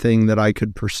 passionate thing that I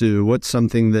could pursue? What's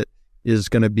something that is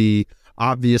going to be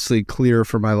obviously clear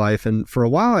for my life? And for a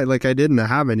while, I didn't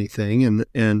have anything.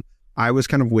 And I was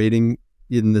kind of waiting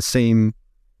in the same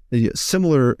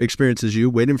similar experience as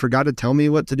you, waiting for God to tell me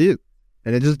what to do.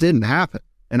 And it just didn't happen.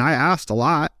 And I asked a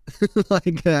lot, I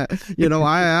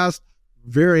asked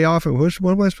very often,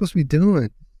 what am I supposed to be doing?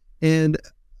 And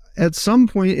at some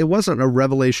point, it wasn't a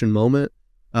revelation moment.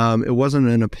 It wasn't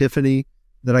an epiphany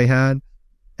that I had.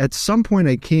 At some point,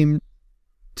 I came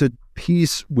to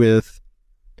peace with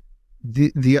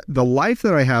the life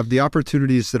that I have, the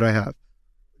opportunities that I have,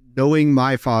 knowing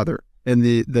my Father and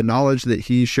the knowledge that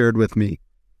He shared with me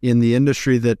in the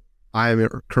industry that I am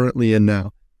currently in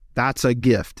now. That's a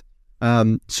gift.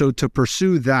 So to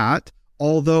pursue that,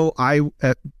 although I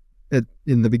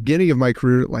in the beginning of my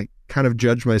career, kind of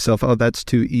judged myself, that's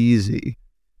too easy.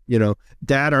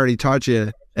 Dad already taught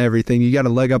you everything. You got a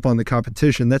leg up on the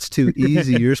competition. That's too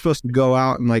easy. You're supposed to go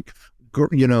out and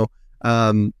cut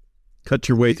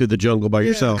your way through the jungle by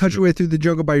yourself. Cut your way through the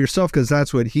jungle by yourself, because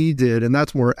that's what he did, and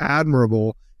that's more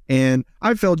admirable. And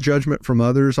I felt judgment from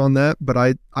others on that, but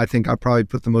I think I probably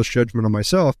put the most judgment on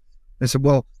myself. I said,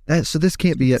 well, so this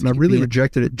can't be it. And I really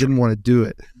rejected it, didn't want to do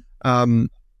it.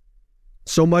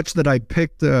 So much that I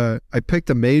picked a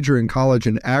major in college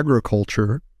in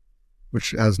agriculture,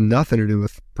 which has nothing to do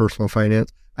with personal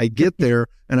finance. I get there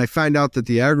and I find out that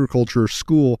the agriculture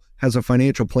school has a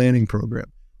financial planning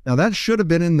program. Now that should have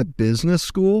been in the business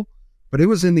school, but it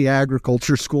was in the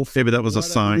agriculture school. Maybe that was a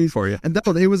sign for you. And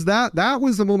that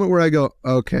was the moment where I go,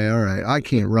 okay, all right, I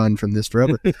can't run from this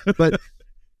forever.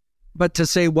 But to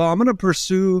say, well,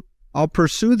 I'll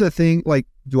pursue the thing,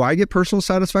 do I get personal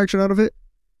satisfaction out of it?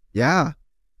 Yeah.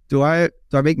 Do I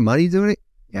make money doing it?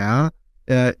 Yeah.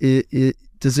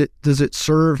 Does it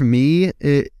serve me?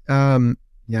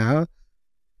 Yeah.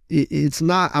 It's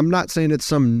not, I'm not saying it's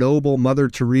some noble Mother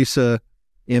Teresa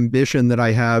ambition that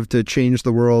I have to change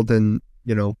the world and,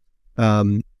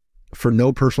 for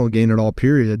no personal gain at all,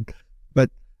 period. But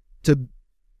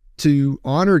to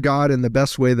honor God in the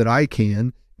best way that I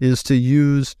can is to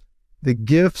use the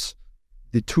gifts,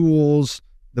 the tools,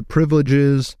 the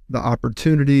privileges, the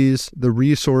opportunities, the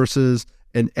resources,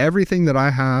 and everything that I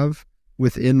have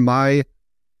within my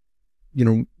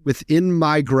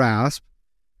grasp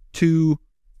to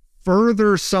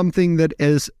further something that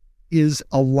is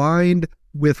aligned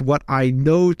with what I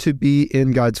know to be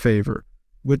in God's favor,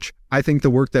 which I think the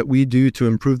work that we do to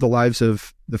improve the lives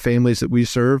of the families that we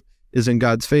serve is in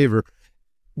God's favor.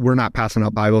 We're not passing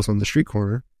out Bibles on the street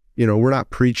corner. We're not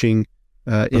preaching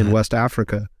in West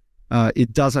Africa.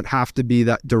 It doesn't have to be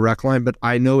that direct line, but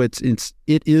I know it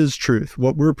is truth.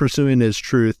 What we're pursuing is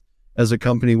truth as a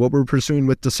company. What we're pursuing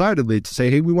with Decidedly to say,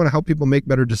 hey, we want to help people make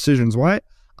better decisions. Why?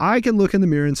 I can look in the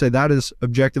mirror and say that is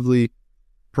objectively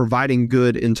providing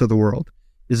good into the world.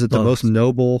 Is it the most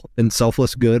noble and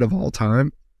selfless good of all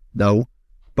time? No,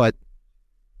 but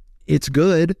it's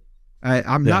good.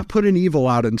 I'm not putting evil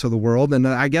out into the world. And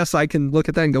I guess I can look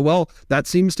at that and go, well, that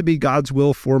seems to be God's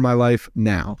will for my life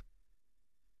now.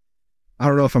 I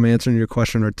don't know if I'm answering your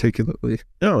question articulately.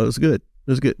 No, it was good.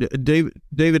 It was good.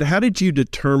 David, how did you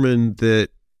determine that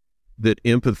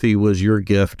empathy was your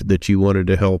gift that you wanted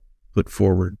to help put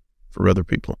forward for other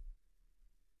people?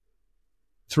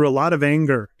 Through a lot of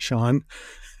anger, Sean.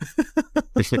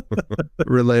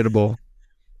 Relatable.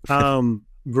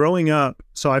 Growing up,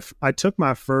 so I took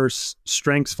my first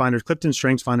Strengths Finders, Clifton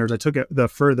Strengths Finders. I took it the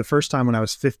first time when I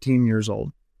was 15 years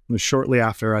old. It was shortly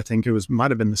after, I think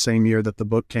might have been the same year that the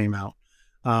book came out.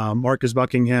 Marcus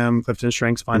Buckingham, Clifton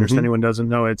Strengths Finders. If anyone doesn't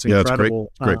know, it's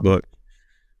incredible. It's great book.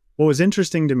 What was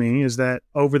interesting to me is that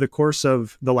over the course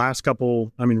of the last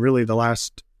the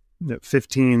last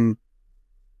 15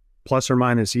 plus or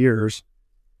minus years,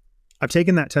 I've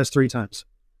taken that test 3 times.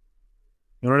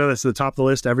 You want to know that's at the top of the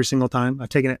list every single time? I've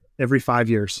taken it every 5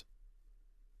 years.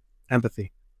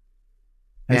 Empathy.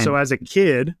 And so as a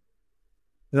kid,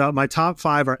 my top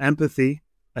 5 are empathy,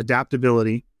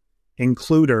 adaptability,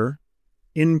 includer,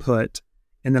 input,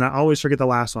 and then I always forget the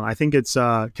last one. I think it's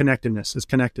connectedness. It's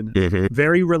connectedness. Mm-hmm.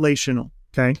 Very relational.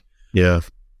 Okay. Yeah.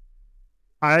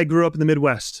 I grew up in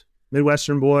the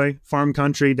Midwestern boy, farm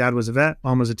country. Dad was a vet,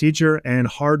 mom was a teacher, and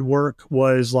hard work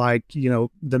was like,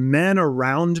 the men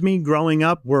around me growing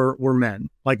up were men,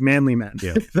 like manly men.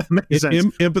 Yeah. That makes sense.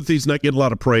 Empathy's not getting a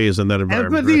lot of praise in that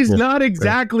environment. Empathy's not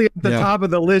exactly at the top of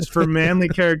the list for manly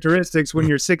characteristics when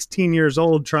you're 16 years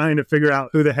old trying to figure out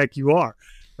who the heck you are.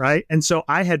 Right. And so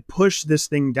I had pushed this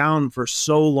thing down for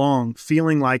so long,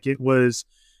 feeling like I was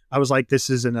like, this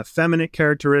is an effeminate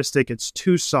characteristic. It's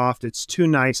too soft. It's too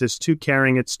nice. It's too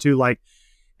caring. It's too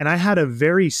and I had a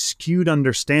very skewed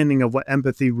understanding of what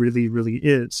empathy really, really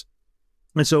is.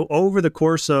 And so over the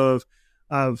course of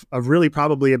really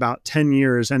probably about 10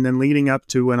 years, and then leading up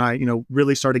to when I,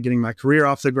 really started getting my career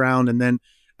off the ground. And then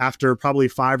after probably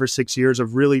 5 or 6 years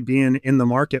of really being in the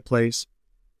marketplace,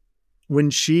 when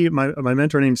my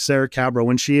mentor named Sarah Cabral,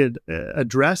 when she had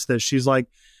addressed this, she's like,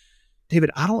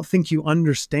 David, I don't think you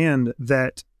understand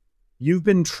that you've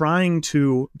been trying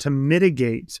to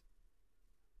mitigate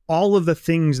all of the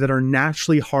things that are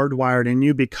naturally hardwired in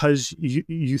you because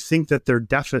you think that they're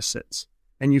deficits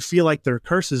and you feel like they're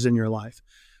curses in your life.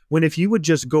 When if you would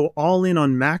just go all in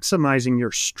on maximizing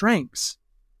your strengths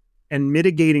and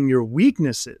mitigating your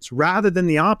weaknesses rather than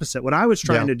the opposite. What I was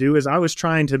trying to do is I was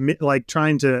trying to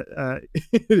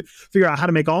figure out how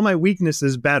to make all my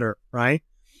weaknesses better, right?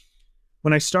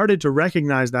 When I started to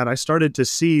recognize that, I started to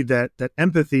see that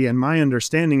empathy and my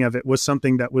understanding of it was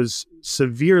something that was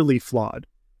severely flawed.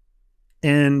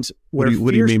 And what do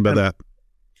you mean by that?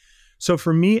 So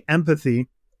for me, empathy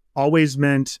always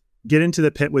meant get into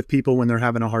the pit with people when they're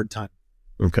having a hard time.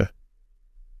 Okay.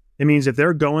 It means if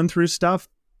they're going through stuff,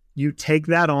 you take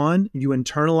that on, you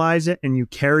internalize it, and you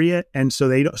carry it, and so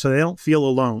they don't feel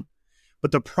alone.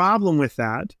 But the problem with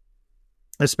that,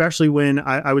 especially when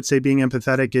I would say being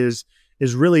empathetic is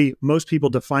really, most people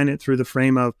define it through the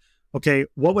frame of, okay,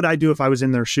 what would I do if I was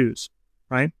in their shoes,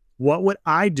 right? What would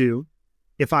I do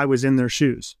if I was in their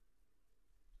shoes?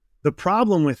 The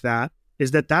problem with that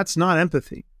is that that's not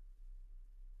empathy.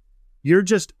 You're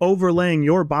just overlaying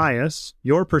your bias,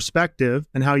 your perspective,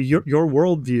 and how your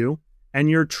worldview, and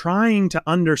you're trying to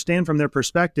understand from their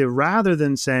perspective rather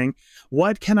than saying,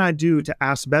 what can I do to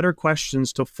ask better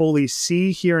questions to fully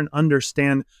see, hear, and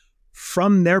understand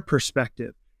from their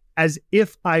perspective, as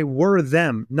if I were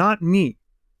them, not me.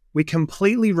 We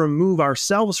completely remove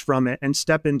ourselves from it and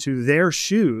step into their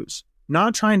shoes,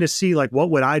 not trying to see like,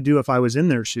 what would I do if I was in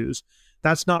their shoes?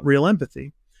 That's not real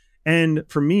empathy. And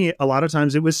for me, a lot of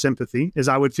times it was sympathy, is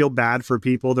I would feel bad for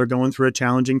people. They're going through a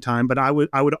challenging time, but I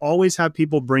would always have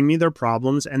people bring me their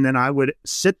problems, and then I would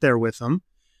sit there with them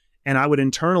and I would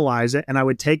internalize it and I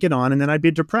would take it on, and then I'd be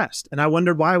depressed. And I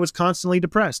wondered why I was constantly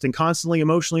depressed and constantly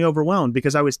emotionally overwhelmed,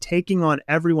 because I was taking on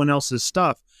everyone else's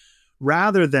stuff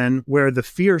rather than where the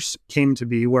fierce came to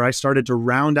be, where I started to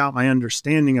round out my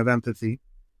understanding of empathy,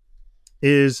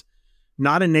 is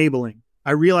not enabling.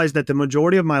 I realized that the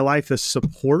majority of my life, the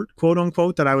support, quote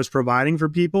unquote, that I was providing for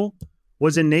people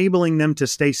was enabling them to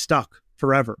stay stuck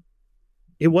forever.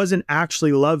 It wasn't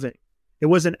actually loving. It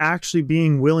wasn't actually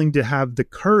being willing to have the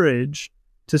courage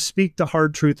to speak the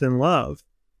hard truth in love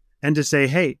and to say,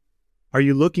 hey, are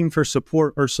you looking for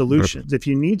support or solutions? If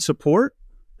you need support,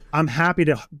 I'm happy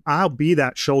to, I'll be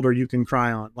that shoulder you can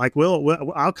cry on. Like,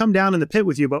 I'll come down in the pit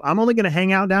with you, but I'm only going to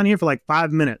hang out down here for like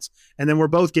 5 minutes and then we're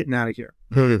both getting out of here.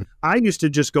 I used to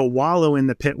just go wallow in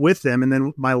the pit with them. And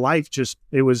then my life just,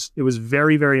 it was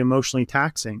very, very emotionally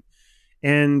taxing.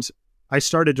 And I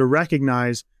started to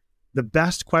recognize the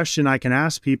best question I can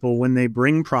ask people when they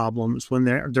bring problems, when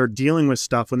they're dealing with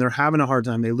stuff, when they're having a hard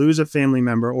time, they lose a family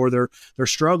member, or they're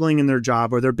struggling in their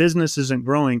job, or their business isn't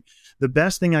growing. The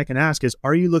best thing I can ask is,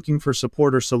 are you looking for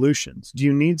support or solutions? Do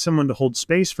you need someone to hold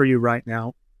space for you right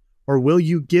now? Or will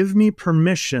you give me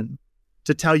permission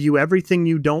to tell you everything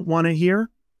you don't want to hear,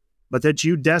 but that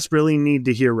you desperately need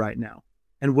to hear right now?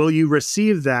 And will you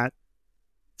receive that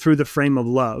through the frame of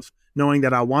love, knowing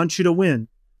that I want you to win?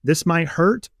 This might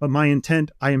hurt, but my intent,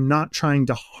 I am not trying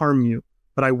to harm you,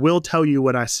 but I will tell you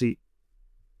what I see.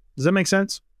 Does that make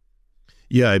sense?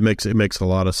 Yeah, it makes a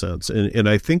lot of sense. And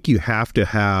I think you have to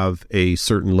have a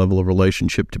certain level of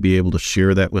relationship to be able to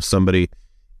share that with somebody.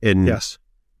 And yes,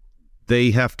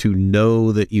 they have to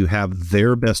know that you have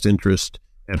their best interest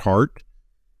at heart.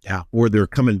 Yeah. Or they're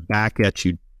coming back at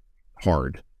you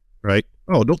hard, right?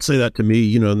 Oh, don't say that to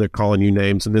me, and they're calling you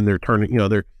names, and then they're turning,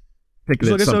 they're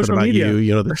thinking it's something about media.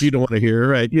 You, that you don't want to hear,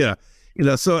 right? Yeah.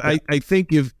 So yeah. I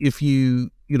think if you,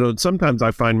 sometimes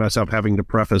I find myself having to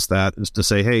preface that is to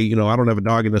say, hey, I don't have a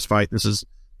dog in this fight. This is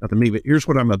nothing me, but here's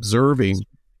what I'm observing.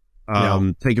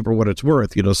 Take it for what it's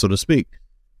worth, so to speak.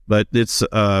 But it's,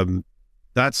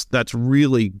 that's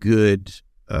really good,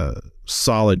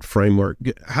 solid framework.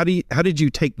 How did you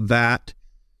take that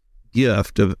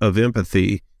gift of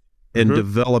empathy and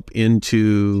develop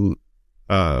into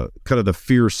kind of the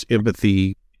fierce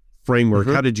empathy framework?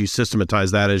 How did you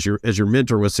systematize that as your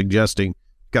mentor was suggesting?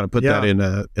 Got to put that in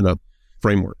a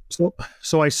framework.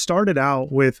 So I started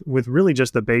out with really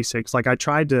just the basics. Like, I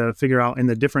tried to figure out in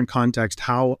the different context,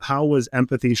 how was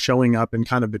empathy showing up and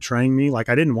kind of betraying me? Like,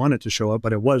 I didn't want it to show up,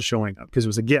 but it was showing up because it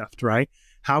was a gift, right?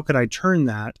 How could I turn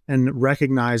that and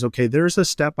recognize, okay, there's a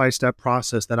step-by-step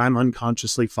process that I'm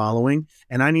unconsciously following,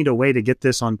 and I need a way to get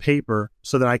this on paper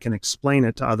so that I can explain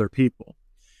it to other people.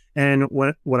 And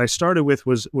what I started with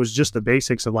was just the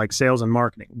basics of like sales and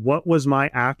marketing. What was my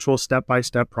actual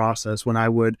step-by-step process when I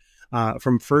would,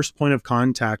 from first point of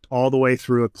contact all the way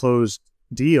through a closed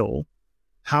deal?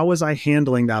 How was I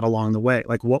handling that along the way?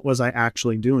 Like, what was I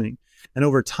actually doing? And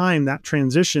over time, that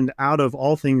transitioned out of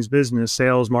all things business,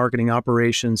 sales, marketing,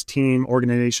 operations, team,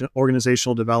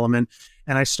 organizational development.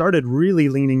 And I started really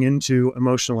leaning into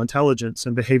emotional intelligence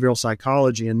and behavioral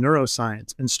psychology and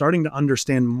neuroscience, and starting to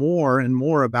understand more and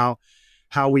more about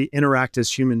how we interact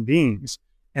as human beings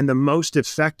and the most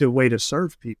effective way to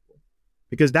serve people.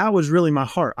 Because that was really my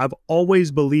heart. I've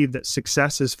always believed that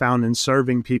success is found in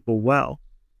serving people well.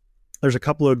 There's a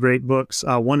couple of great books.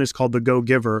 One is called The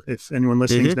Go-Giver. If anyone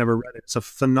listening's never read it, it's a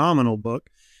phenomenal book.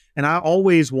 And I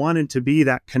always wanted to be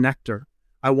that connector.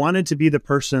 I wanted to be the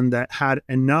person that had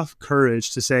enough courage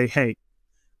to say, hey,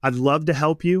 I'd love to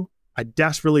help you. I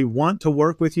desperately want to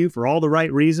work with you for all the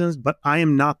right reasons, but I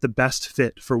am not the best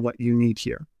fit for what you need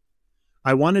here.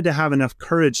 I wanted to have enough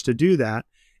courage to do that.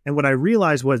 And what I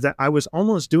realized was that I was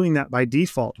almost doing that by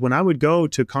default. When I would go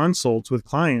to consults with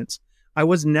clients, I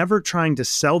was never trying to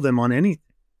sell them on anything.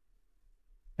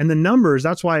 And the numbers,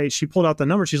 that's why she pulled out the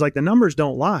numbers. She's like, the numbers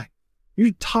don't lie.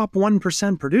 You're top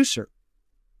 1% producer.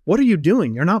 What are you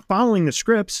doing? You're not following the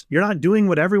scripts. You're not doing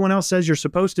what everyone else says you're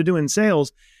supposed to do in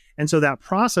sales. And so that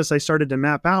process I started to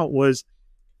map out was,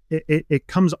 it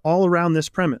comes all around this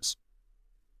premise.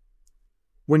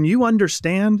 When you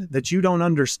understand that you don't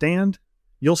understand,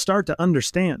 you'll start to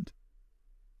understand.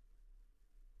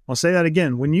 I'll say that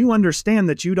again. When you understand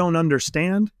that you don't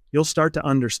understand, you'll start to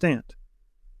understand.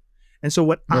 And so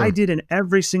what I did in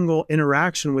every single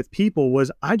interaction with people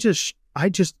was I just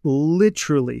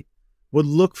literally would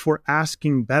look for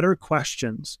asking better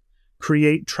questions,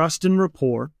 create trust and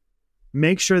rapport,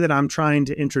 make sure that I'm trying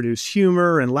to introduce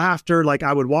humor and laughter. Like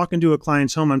I would walk into a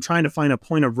client's home, I'm trying to find a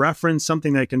point of reference,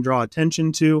 something that I can draw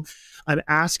attention to. I'm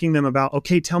asking them about,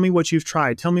 okay, tell me what you've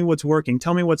tried. Tell me what's working.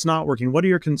 Tell me what's not working. What are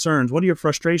your concerns? What are your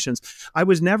frustrations? I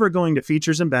was never going to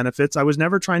features and benefits. I was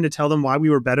never trying to tell them why we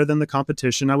were better than the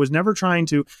competition. I was never trying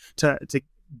to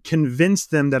convince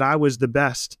them that I was the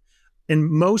best. And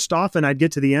most often I'd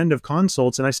get to the end of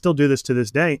consults, and I still do this to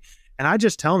this day, and I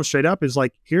just tell them straight up is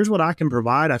like, here's what I can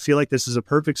provide. I feel like this is a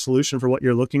perfect solution for what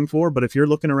you're looking for. But if you're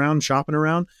looking around, shopping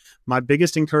around, my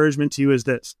biggest encouragement to you is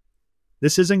this.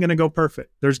 This isn't going to go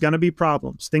perfect. There's going to be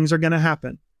problems. Things are going to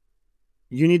happen.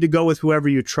 You need to go with whoever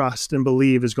you trust and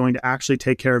believe is going to actually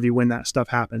take care of you when that stuff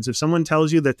happens. If someone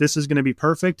tells you that this is going to be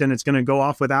perfect and it's going to go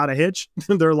off without a hitch,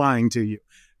 they're lying to you,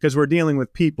 because we're dealing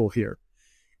with people here.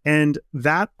 And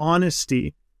that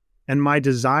honesty and my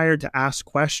desire to ask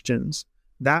questions,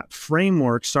 that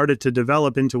framework started to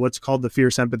develop into what's called the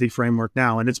fierce empathy framework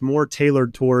now. And it's more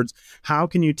tailored towards how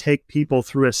can you take people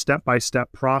through a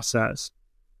step-by-step process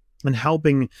and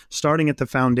helping, starting at the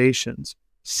foundations,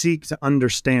 seek to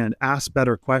understand, ask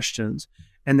better questions,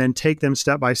 and then take them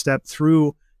step by step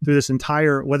through this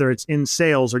entire, whether it's in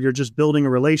sales or you're just building a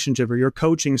relationship or you're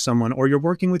coaching someone or you're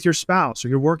working with your spouse or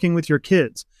you're working with your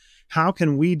kids. How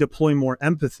can we deploy more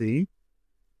empathy?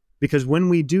 Because when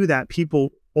we do that,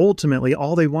 people ultimately,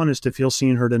 all they want is to feel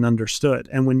seen, heard, and understood.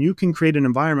 And when you can create an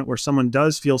environment where someone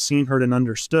does feel seen, heard, and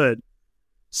understood,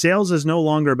 sales is no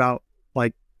longer about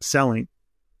like selling.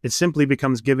 It simply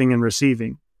becomes giving and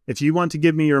receiving. If you want to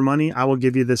give me your money, I will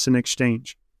give you this in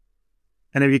exchange.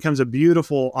 And it becomes a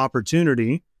beautiful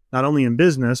opportunity, not only in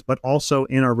business, but also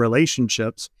in our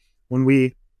relationships when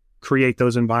we create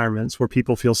those environments where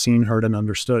people feel seen, heard, and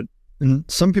understood. And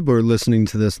some people are listening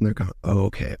to this and they're going, oh,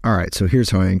 okay, all right, so here's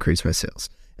how I increase my sales.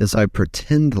 Is I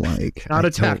pretend like not I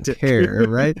a tactic. don't care,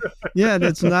 right? Yeah,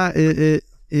 that's not,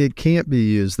 it can't be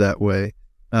used that way.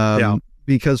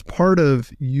 Because part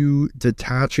of you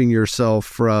detaching yourself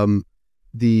from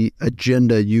the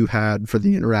agenda you had for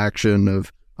the interaction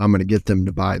of, I'm going to get them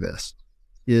to buy this,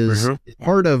 is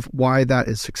part of why that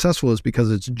is successful is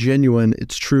because it's genuine,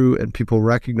 it's true, and people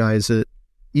recognize it,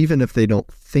 even if they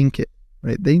don't think it,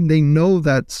 right? They know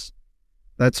that's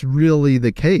really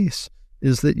the case,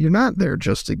 is that you're not there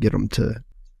just to get them to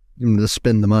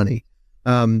spend the money.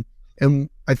 And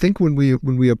I think when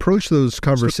we approach those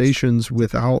conversations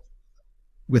without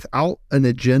an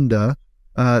agenda,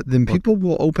 then people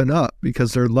will open up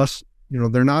because they're less,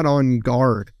 they're not on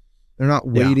guard. They're not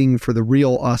waiting for the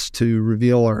real us to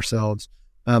reveal ourselves.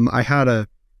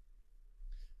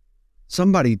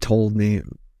 Somebody told me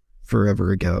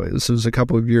forever ago, this was a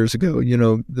couple of years ago,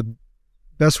 the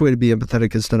best way to be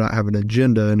empathetic is to not have an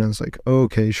agenda. And I was like,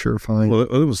 okay, sure, fine. Well,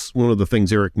 it was one of the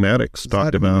things Eric Maddox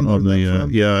talked about on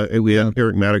the, we had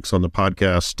Eric Maddox on the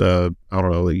podcast, I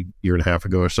don't know, a year and a half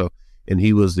ago or so. And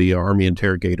he was the army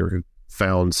interrogator who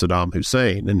found Saddam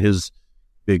Hussein. And his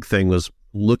big thing was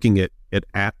looking at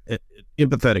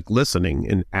empathetic listening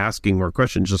and asking more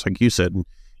questions, just like you said.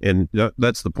 And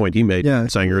that's the point he made,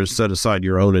 Sanger, is set aside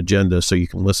your own agenda so you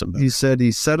can listen better. He said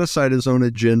he set aside his own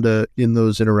agenda in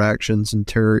those interactions,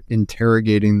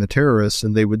 interrogating the terrorists,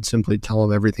 and they would simply tell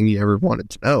him everything he ever wanted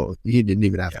to know. He didn't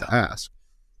even have to ask.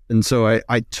 And so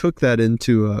I took that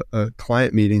into a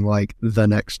client meeting like the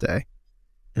next day.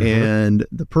 And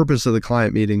the purpose of the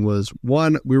client meeting was,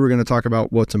 one, we were going to talk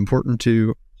about what's important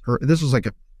to her. This was like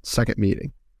a second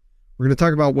meeting. We're going to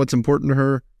talk about what's important to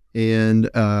her, and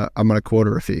I'm going to quote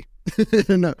her a fee.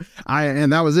 And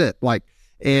that was it.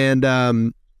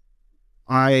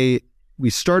 We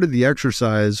started the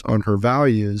exercise on her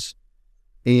values,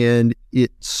 and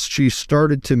she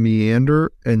started to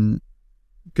meander and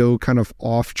go kind of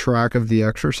off track of the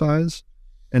exercise.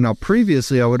 And now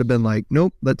previously I would have been like,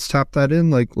 nope, let's tap that in.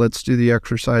 Like, let's do the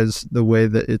exercise the way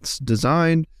that it's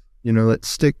designed. Let's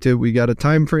stick to, we got a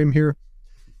time frame here.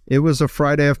 It was a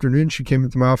Friday afternoon. She came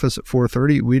into my office at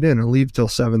 4:30. We didn't leave till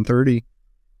 7:30.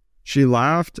 She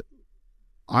laughed.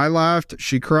 I laughed.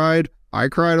 She cried. I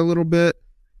cried a little bit.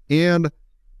 And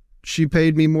she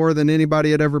paid me more than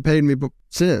anybody had ever paid me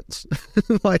since.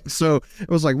 So it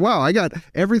was like, wow, I got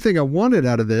everything I wanted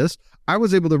out of this. I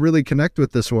was able to really connect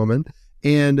with this woman,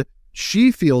 and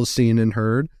she feels seen and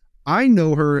heard. I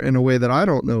know her in a way that I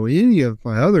don't know any of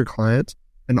my other clients.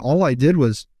 And all I did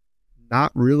was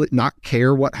not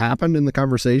care what happened in the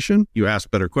conversation. You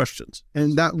asked better questions.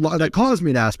 And that caused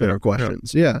me to ask better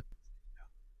questions. Yeah.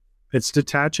 It's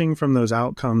detaching from those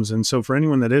outcomes. And so for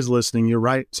anyone that is listening, you're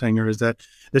right, Sanger, is that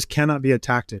this cannot be a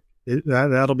tactic.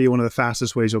 That'll be one of the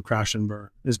fastest ways you'll crash and burn,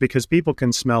 is because people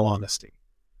can smell honesty.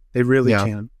 They really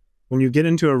can. When you get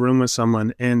into a room with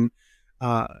someone and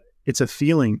it's a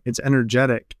feeling, it's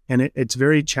energetic, and it's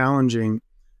very challenging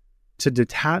to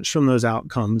detach from those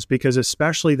outcomes, because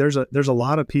especially there's a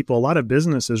lot of people, a lot of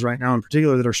businesses right now in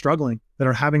particular that are struggling, that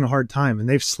are having a hard time, and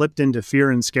they've slipped into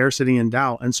fear and scarcity and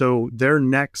doubt. And so their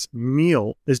next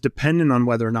meal is dependent on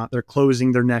whether or not they're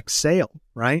closing their next sale,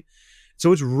 right?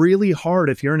 So it's really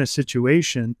hard if you're in a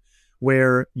situation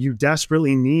where you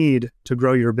desperately need to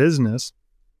grow your business.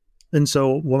 And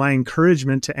so my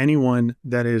encouragement to anyone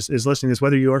that is listening to this,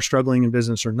 whether you are struggling in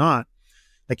business or not,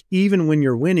 like even when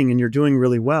you're winning and you're doing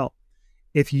really well,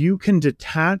 if you can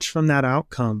detach from that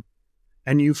outcome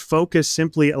and you focus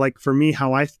simply, like for me,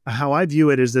 how I view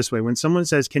it is this way. When someone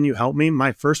says, "Can you help me?"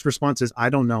 my first response is, "I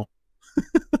don't know."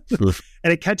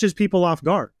 And it catches people off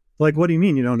guard. Like, "What do you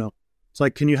mean you don't know?" It's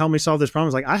like, "Can you help me solve this problem?"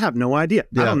 It's like, "I have no idea.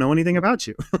 I don't know anything about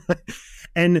you."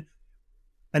 And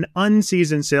an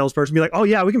unseasoned salesperson be like, "Oh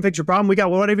yeah, we can fix your problem. We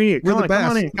got whatever you need. Come on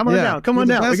down. Come on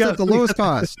down. We got the lowest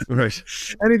cost." Right.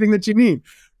 Anything that you need.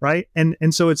 Right.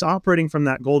 And so it's operating from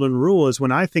that golden rule. Is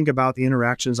when I think about the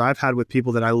interactions I've had with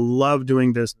people that I love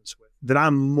doing business with, that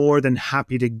I'm more than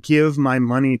happy to give my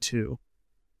money to,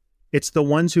 it's the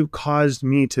ones who caused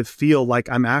me to feel like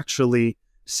I'm actually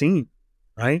seen.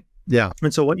 Right. Yeah.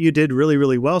 And so what you did really,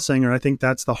 really well, Sanger, I think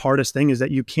that's the hardest thing, is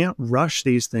that you can't rush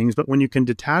these things, but when you can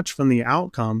detach from the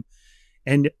outcome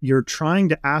and you're trying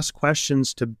to ask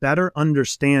questions to better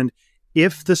understand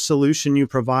if the solution you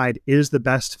provide is the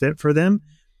best fit for them,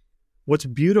 what's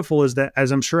beautiful is that,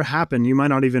 as I'm sure happened, you might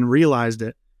not even realized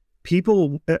it,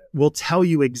 people will tell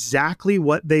you exactly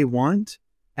what they want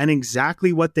and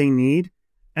exactly what they need.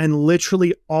 And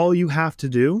literally all you have to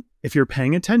do, if you're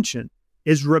paying attention,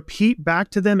 is repeat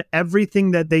back to them everything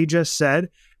that they just said.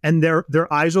 And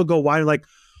their eyes will go wide, like,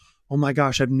 "Oh my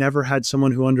gosh, I've never had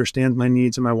someone who understands my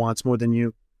needs and my wants more than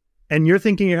you." And you're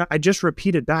thinking, I just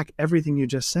repeated back everything you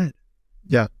just said.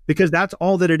 Yeah. Because that's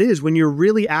all that it is. When you're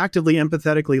really actively,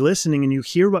 empathetically listening and you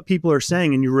hear what people are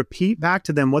saying and you repeat back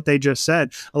to them what they just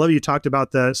said. I love you talked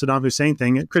about the Saddam Hussein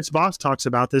thing. Chris Voss talks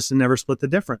about this in Never Split the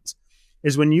Difference,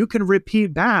 is when you can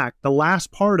repeat back the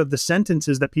last part of the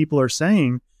sentences that people are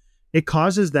saying, it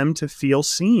causes them to feel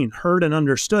seen, heard, and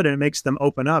understood, and it makes them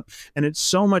open up. And it's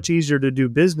so much easier to do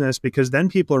business, because then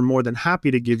people are more than happy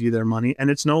to give you their money,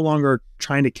 and it's no longer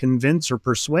trying to convince or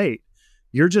persuade.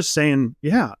 You're just saying,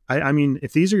 "Yeah, I mean,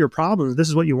 if these are your problems, this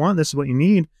is what you want, this is what you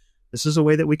need. This is a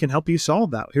way that we can help you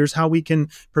solve that. Here's how we can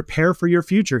prepare for your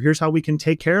future. Here's how we can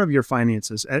take care of your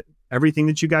finances, everything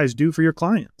that you guys do for your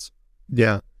clients."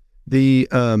 Yeah. The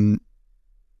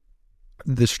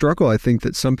struggle I think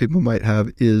that some people might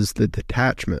have is the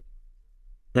detachment.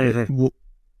 Well,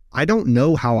 I don't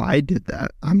know how I did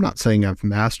that. I'm not saying I've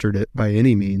mastered it by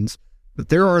any means, but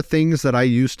there are things that I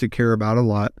used to care about a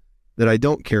lot that I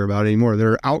don't care about anymore.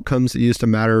 There are outcomes that used to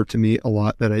matter to me a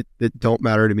lot that don't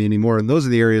matter to me anymore. And those are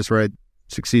the areas where I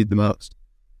succeed the most.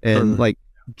 And like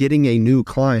getting a new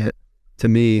client to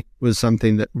me was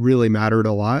something that really mattered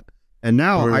a lot. And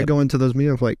now I go into those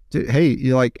meetings like, "Hey,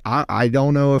 you're like, I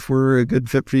don't know if we're a good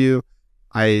fit for you.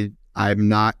 I'm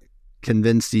not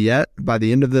convinced yet. By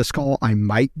the end of this call, I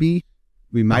might be.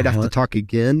 We might have to talk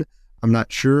again. I'm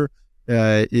not sure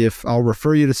if I'll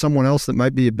refer you to someone else that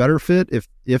might be a better fit,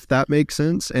 if that makes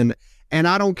sense. And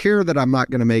I don't care that I'm not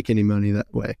going to make any money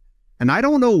that way. And I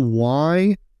don't know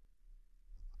why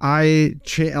I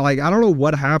don't know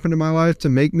what happened in my life to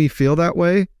make me feel that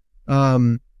way.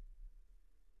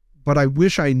 But I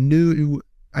wish I knew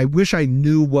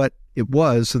what it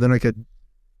was, so then I can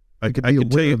tell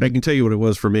you what it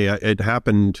was for me. It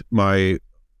happened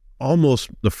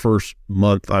almost the first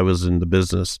month I was in the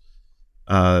business.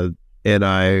 And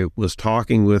I was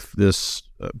talking with this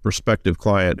prospective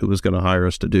client who was going to hire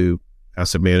us to do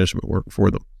asset management work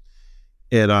for them.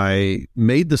 And I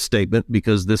made the statement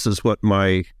because this is what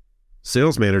my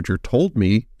sales manager told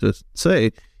me to say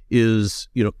is,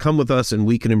 come with us and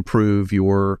we can improve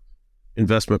your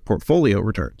investment portfolio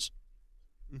returns.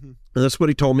 And that's what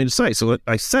he told me to say. So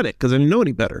I said it because I didn't know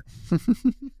any better.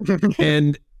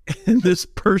 and this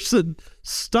person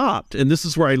stopped. And this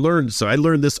is where I learned. So I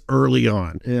learned this early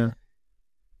on. Yeah.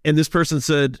 And this person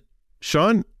said,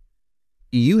 "Sean,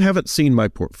 you haven't seen my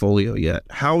portfolio yet.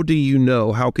 How do you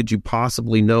know? How could you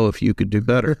possibly know if you could do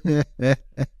better?"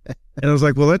 And I was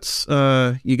like, "Well, that's,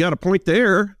 you got a point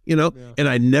there, Yeah. And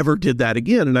I never did that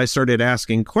again. And I started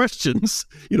asking questions,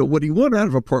 what do you want out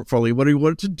of a portfolio? What do you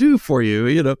want it to do for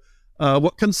you?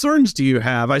 What concerns do you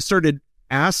have? I started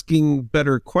asking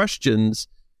better questions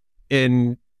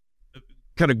and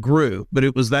kind of grew, but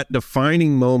it was that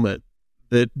defining moment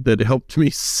that helped me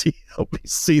see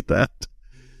that.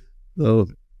 So,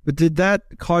 but did that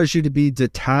cause you to be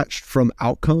detached from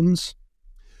outcomes?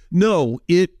 No,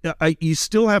 you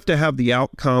still have to have the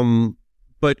outcome,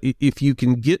 but if you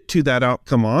can get to that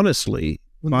outcome honestly,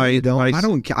 I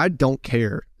don't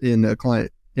care in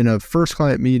a first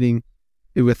client meeting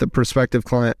with a prospective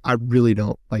client. I really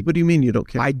don't like. What do you mean you don't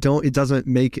care? I don't. It doesn't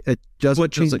make it.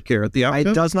 What doesn't care at the outcome?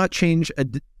 It does not change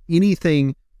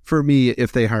anything for me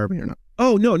if they hire me or not.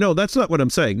 Oh, no, that's not what I'm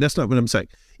saying.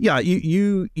 Yeah,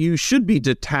 you should be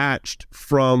detached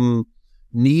from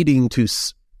needing to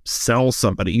sell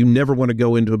somebody. You never want to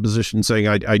go into a position saying,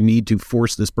 I need to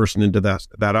force this person into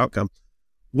that outcome.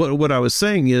 What I was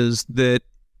saying is that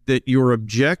your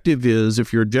objective is,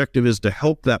 if your objective is to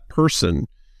help that person,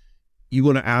 you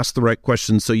want to ask the right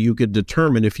questions so you could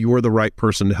determine if you're the right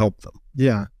person to help them.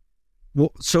 Yeah.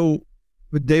 Well, so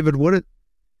David, what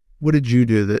did you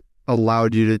do that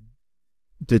allowed you to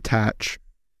detach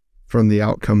from the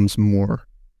outcomes more?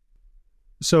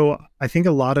 So I think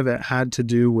a lot of it had to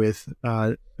do with,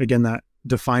 again, that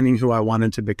defining who I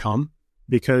wanted to become,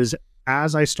 because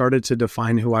as I started to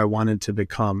define who I wanted to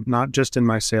become, not just in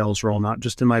my sales role, not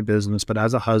just in my business, but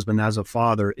as a husband, as a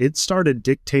father, it started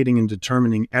dictating and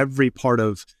determining every part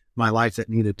of my life that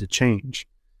needed to change.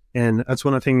 And that's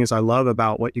one of the things I love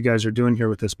about what you guys are doing here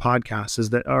with this podcast, is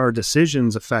that our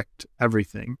decisions affect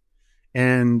everything.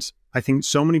 And I think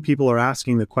so many people are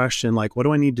asking the question, like, what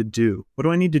do I need to do? What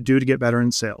do I need to do to get better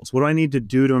in sales? What do I need to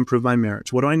do to improve my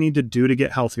marriage? What do I need to do to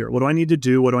get healthier? What do I need to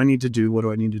do? What do I need to do? What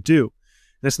do I need to do?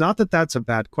 And it's not that that's a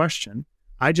bad question.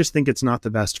 I just think it's not the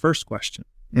best first question.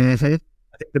 Mm-hmm.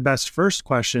 I think the best first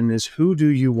question is, who do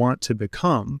you want to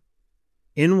become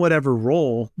in whatever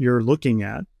role you're looking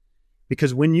at?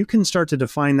 Because when you can start to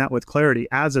define that with clarity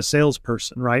as a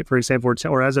salesperson, right? For example,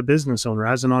 or as a business owner,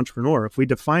 as an entrepreneur, if we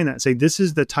define that, say, this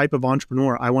is the type of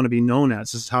entrepreneur I want to be known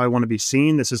as. This is how I want to be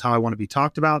seen. This is how I want to be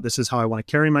talked about. This is how I want to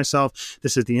carry myself.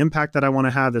 This is the impact that I want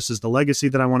to have. This is the legacy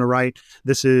that I want to write.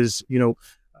 This is,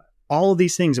 all of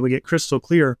these things, and we get crystal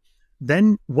clear.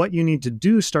 Then what you need to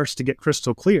do starts to get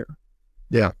crystal clear.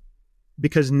 Yeah.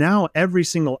 Because now every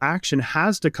single action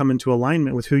has to come into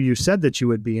alignment with who you said that you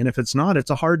would be. And if it's not, it's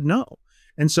a hard no.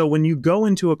 And so when you go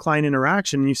into a client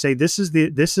interaction and you say, this is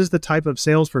the type of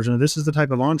salesperson, or this is the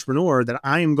type of entrepreneur that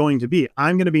I am going to be.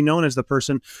 I'm going to be known as the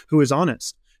person who is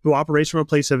honest, who operates from a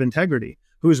place of integrity,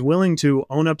 who is willing to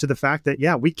own up to the fact that,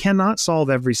 yeah, we cannot solve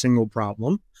every single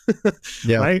problem.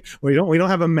 Yeah. Right? We don't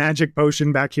have a magic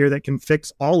potion back here that can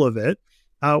fix all of it.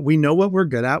 We know what we're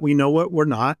good at. We know what we're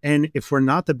not. And if we're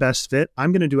not the best fit,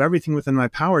 I'm going to do everything within my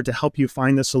power to help you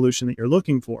find the solution that you're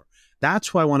looking for. That's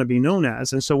who I want to be known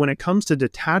as. And so when it comes to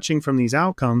detaching from these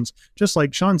outcomes, just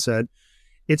like Sean said,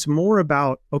 it's more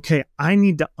about, okay, I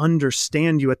need to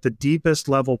understand you at the deepest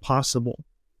level possible.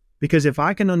 Because if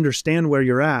I can understand where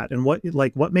you're at and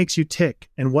what makes you tick,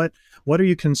 and what are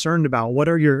you concerned about? What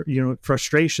are your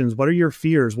frustrations? What are your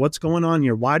fears? What's going on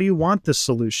here? Why do you want this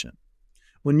solution?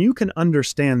 When you can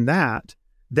understand that,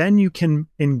 then you can,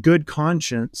 in good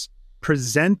conscience,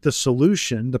 present the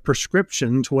solution, the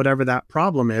prescription to whatever that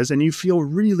problem is, and you feel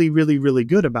really, really, really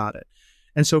good about it.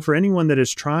 And so for anyone that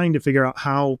is trying to figure out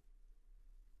how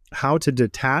to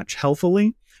detach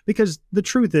healthily, because the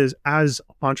truth is, as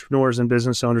entrepreneurs and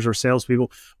business owners or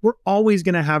salespeople, we're always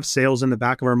going to have sales in the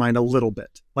back of our mind a little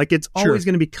bit. Like, it's always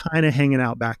going to be kind of hanging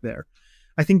out back there.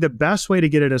 I think the best way to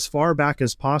get it as far back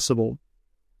as possible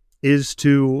is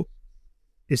to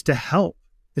help.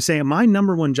 To say, my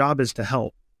number one job is to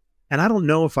help. And I don't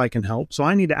know if I can help, so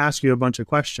I need to ask you a bunch of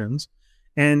questions.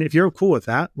 And if you're cool with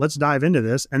that, let's dive into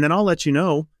this. And then I'll let you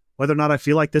know whether or not I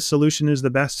feel like this solution is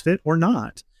the best fit or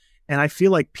not. And I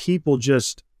feel like people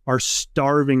just are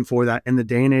starving for that in the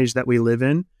day and age that we live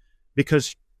in,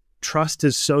 because trust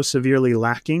is so severely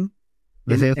lacking.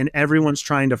 And everyone's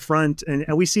trying to front, and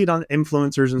we see it on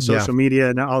influencers and social media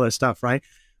and all that stuff, right?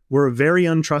 We're a very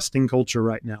untrusting culture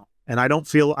right now. And I don't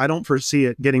foresee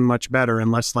it getting much better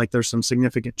unless there's some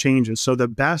significant changes. So the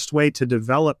best way to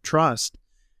develop trust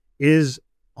is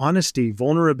honesty,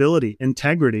 vulnerability,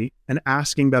 integrity, and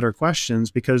asking better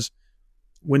questions. Because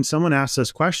when someone asks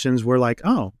us questions, we're like,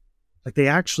 oh, like they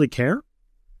actually care?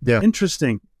 Yeah.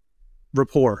 Interesting.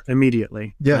 Rapport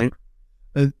immediately. Yeah. Right?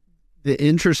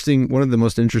 One of the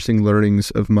most interesting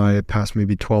learnings of my past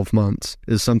maybe 12 months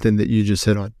is something that you just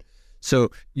hit on.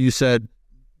 So you said,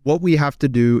 what we have to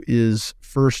do is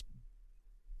first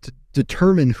to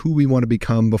determine who we want to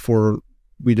become before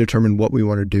we determine what we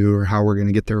want to do or how we're going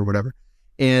to get there or whatever.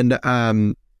 And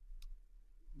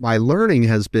my learning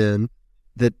has been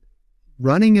that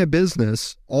running a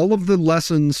business, all of the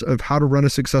lessons of how to run a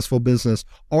successful business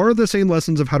are the same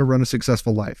lessons of how to run a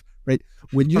successful life, right?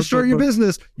 When you start your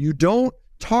business, you don't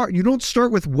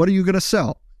start with what are you going to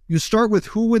sell? You start with,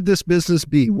 who would this business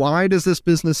be? Why does this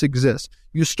business exist?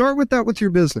 You start with that with your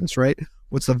business, right?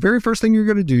 What's the very first thing you're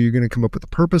going to do? You're going to come up with a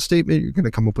purpose statement. You're going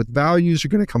to come up with values. You're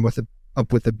going to come up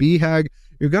with a BHAG.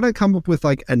 You're going to come up with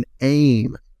like an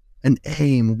aim. An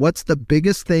aim. What's the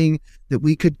biggest thing that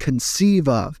we could conceive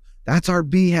of? That's our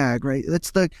BHAG, right?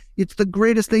 It's the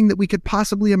greatest thing that we could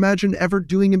possibly imagine ever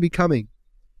doing and becoming.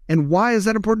 And why is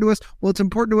that important to us? Well, it's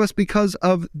important to us because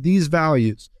of these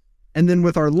values. And then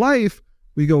with our life,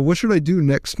 we go, what should I do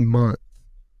next month?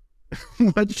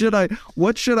 What should I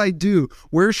do?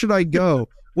 Where should I go?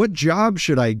 What job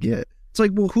should I get? It's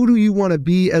like, well, who do you want to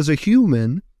be as a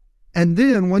human? And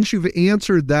then once you've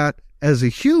answered that as a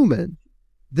human,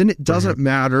 then it doesn't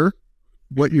matter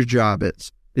what your job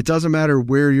is. It doesn't matter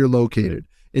where you're located.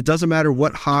 It doesn't matter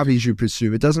what hobbies you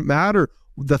pursue. It doesn't matter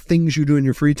the things you do in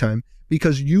your free time,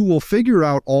 because you will figure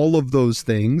out all of those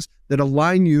things that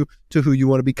align you to who you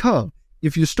want to become.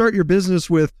 If you start your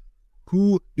business with,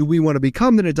 who do we want to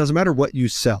become, then it doesn't matter what you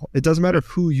sell. It doesn't matter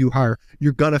who you hire.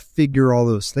 You're going to figure all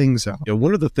those things out.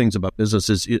 One of the things about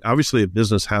business is, obviously a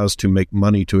business has to make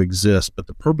money to exist, but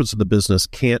the purpose of the business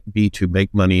can't be to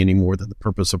make money any more than the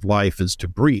purpose of life is to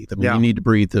breathe. I mean, you need to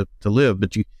breathe to live,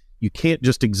 but you can't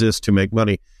just exist to make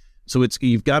money. So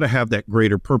you've got to have that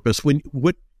greater purpose. When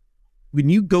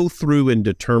you go through and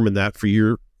determine that for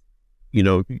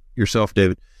yourself,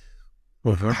 David,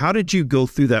 how did you go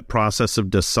through that process of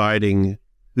deciding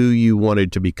who you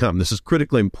wanted to become? This is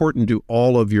critically important to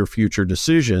all of your future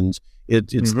decisions.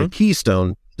 It's the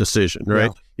keystone decision, right?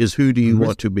 Yeah. Is who do you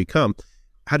want to become?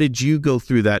 How did you go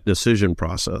through that decision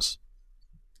process?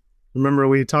 Remember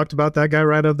we talked about that guy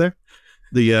right up there?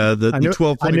 The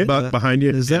 12-point buck behind you?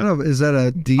 Is that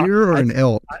a deer or an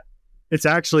elk? It's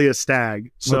actually a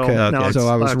stag. So, okay. So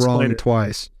I was wrong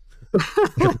twice.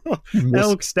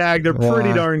 Elk, stag, they're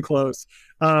pretty darn close.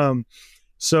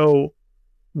 So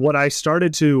what I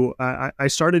started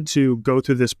to go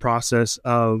through this process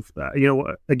of,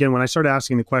 again, when I started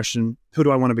asking the question, who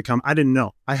do I want to become? I didn't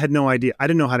know. I had no idea. I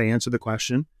didn't know how to answer the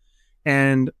question.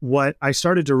 And what I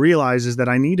started to realize is that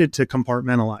I needed to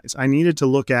compartmentalize. I needed to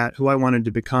look at who I wanted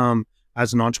to become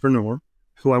as an entrepreneur,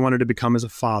 who I wanted to become as a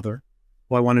father,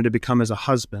 who I wanted to become as a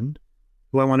husband,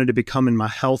 who I wanted to become in my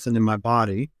health and in my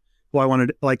body, who I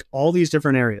wanted, like all these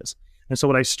different areas. And so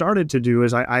what I started to do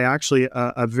is I actually,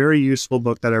 a very useful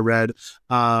book that I read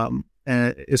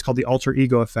is called The Alter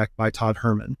Ego Effect by Todd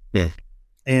Herman. Yeah.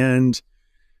 And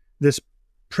this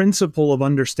principle of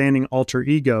understanding alter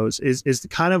egos is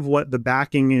kind of what the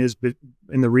backing is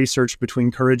in the research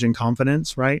between courage and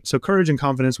confidence, right? So courage and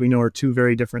confidence, we know, are two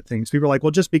very different things. People are like,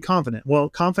 well, just be confident. Well,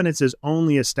 confidence is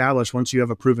only established once you have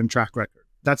a proven track record.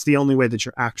 That's the only way that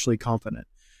you're actually confident.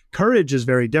 Courage is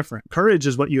very different. Courage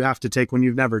is what you have to take when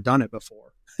you've never done it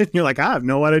before. You're like, I have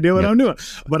no idea what I'm doing,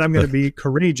 but I'm going to be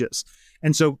courageous.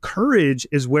 And so courage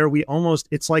is where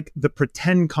it's like the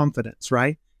pretend confidence,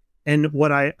 right? And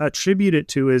what I attribute it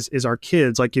to is our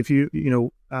kids. Like if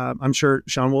I'm sure,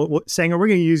 Sean, Sanger, we're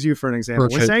going to use you for an example.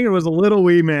 When Sanger was a little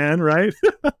wee man, right?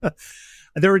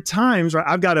 There were times, right?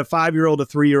 I've got a 5-year-old, a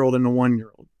 3-year-old, and a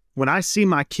 1-year-old. When I see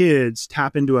my kids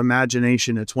tap into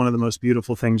imagination, it's one of the most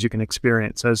beautiful things you can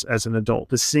experience as an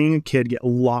adult, is seeing a kid get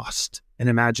lost in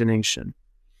imagination.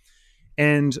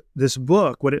 And this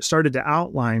book, what it started to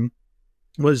outline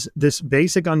was this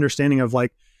basic understanding of,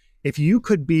 like, if you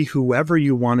could be whoever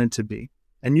you wanted to be,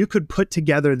 and you could put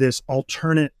together this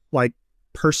alternate, like,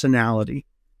 personality,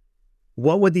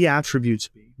 what would the attributes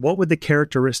be? What would the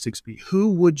characteristics be?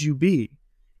 Who would you be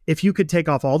if you could take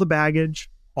off all the baggage,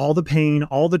 all the pain,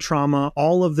 all the trauma,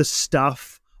 all of the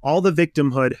stuff, all the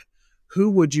victimhood? Who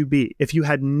would you be if you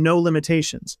had no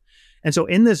limitations? And so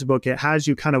in this book, it has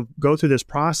you kind of go through this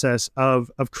process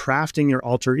of crafting your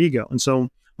alter ego. And so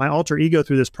my alter ego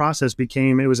through this process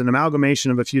it was an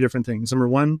amalgamation of a few different things. Number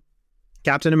one,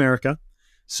 Captain America.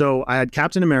 So I had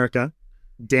Captain America,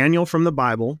 Daniel from the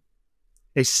Bible,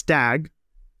 a stag,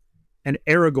 and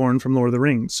Aragorn from Lord of the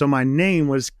Rings. So my name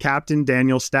was Captain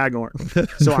Daniel Staghorn.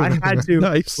 So I had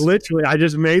to literally, I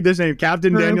just made this name,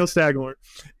 Captain Daniel Staghorn.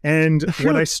 And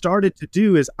what I started to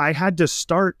do is I had to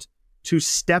start to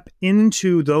step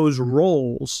into those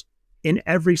roles in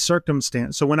every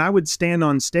circumstance. So when I would stand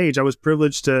on stage, I was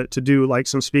privileged to do like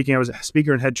some speaking. I was a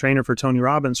speaker and head trainer for Tony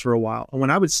Robbins for a while. And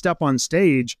when I would step on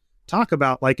stage, talk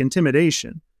about like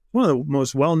intimidation, one of the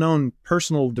most well-known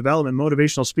personal development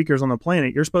motivational speakers on the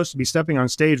planet, you're supposed to be stepping on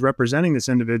stage representing this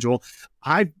individual.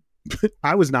 I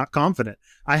was not confident.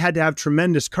 I had to have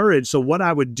tremendous courage. So what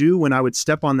I would do when I would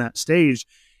step on that stage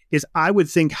is I would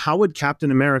think, how would Captain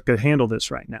America handle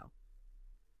this right now?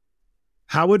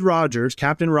 How would Rogers,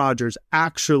 Captain Rogers,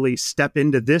 actually step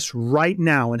into this right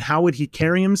now? And how would he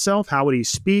carry himself? How would he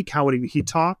speak? How would he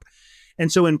talk?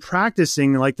 And so in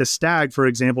practicing, like the stag, for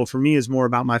example, for me is more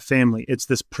about my family. It's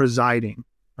this presiding,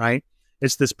 right?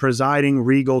 It's this presiding,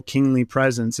 regal, kingly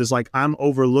presence. Is like I'm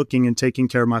overlooking and taking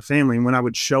care of my family. And when I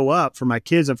would show up for my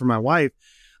kids and for my wife,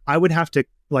 I would have to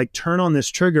like turn on this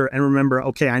trigger and remember,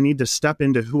 okay, I need to step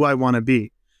into who I want to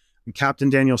be. I'm Captain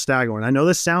Daniel Staghorn. I know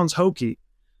this sounds hokey,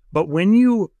 but when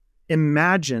you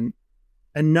imagine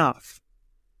enough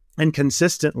and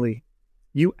consistently,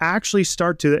 you actually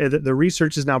start to, the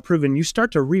research is now proven, you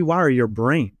start to rewire your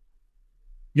brain.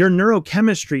 Your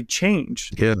neurochemistry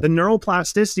change. Yeah. The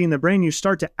neuroplasticity in the brain, you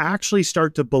start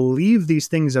to believe these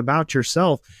things about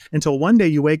yourself until one day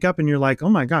you wake up and you're like, oh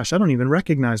my gosh, I don't even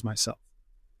recognize myself.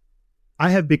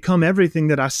 I have become everything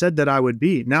that I said that I would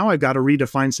be. Now I've got to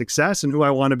redefine success and who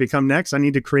I want to become next. I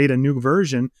need to create a new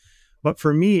version. But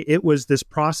for me, it was this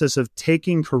process of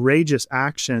taking courageous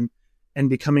action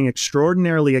and becoming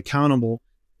extraordinarily accountable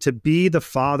to be the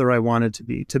father I wanted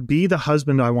to be the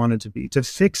husband I wanted to be, to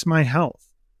fix my health,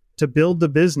 to build the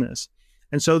business.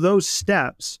 And so those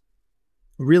steps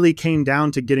really came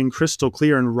down to getting crystal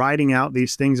clear and writing out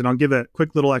these things. And I'll give a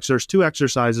quick little exercise, 2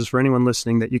 exercises for anyone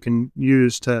listening that you can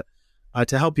use to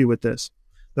help you with this.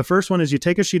 The first one is you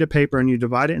take a sheet of paper and you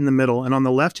divide it in the middle. And on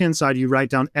the left-hand side, you write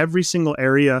down every single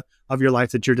area of your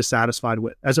life that you're dissatisfied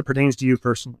with as it pertains to you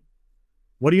personally.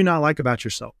 What do you not like about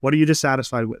yourself? What are you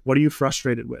dissatisfied with? What are you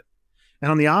frustrated with?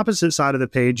 And on the opposite side of the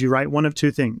page, you write one of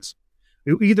 2 things.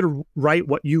 You either write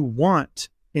what you want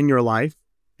in your life.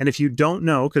 And if you don't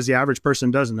know, because the average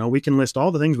person doesn't know, we can list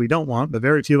all the things we don't want, but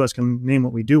very few of us can name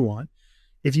what we do want.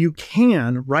 If you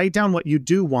can, write down what you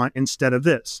do want instead of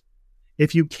this.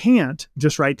 If you can't,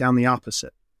 just write down the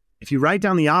opposite. If you write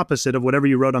down the opposite of whatever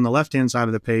you wrote on the left-hand side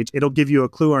of the page, it'll give you a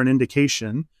clue or an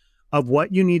indication of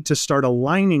what you need to start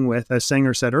aligning with, as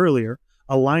Sanger said earlier,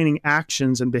 aligning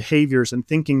actions and behaviors and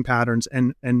thinking patterns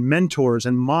and mentors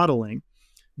and modeling.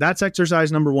 That's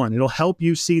exercise number 1. It'll help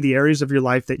you see the areas of your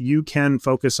life that you can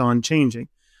focus on changing.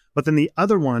 But then the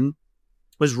other one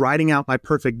was writing out my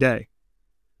perfect day.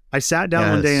 I sat down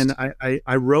one day and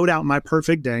I wrote out my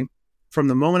perfect day from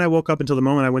the moment I woke up until the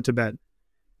moment I went to bed.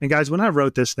 And guys, when I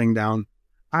wrote this thing down,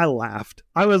 I laughed.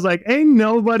 I was like, ain't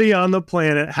nobody on the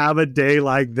planet have a day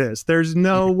like this. There's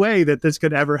no way that this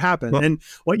could ever happen. And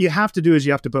what you have to do is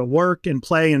you have to put work and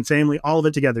play and family, all of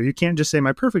it together. You can't just say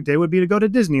my perfect day would be to go to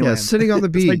Disneyland. Yeah, sitting on the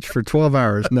beach for 12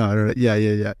 hours. No. Yeah.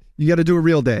 You got to do a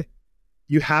real day.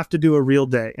 You have to do a real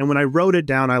day. And when I wrote it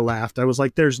down, I laughed. I was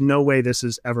like, there's no way this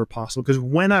is ever possible. Because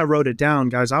when I wrote it down,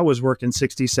 guys, I was working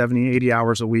 60, 70, 80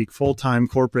 hours a week, full-time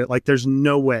corporate. Like there's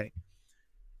no way.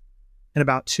 And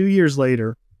about 2 years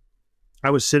later,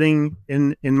 I was sitting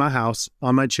in my house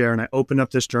on my chair and I opened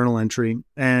up this journal entry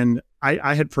and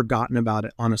I had forgotten about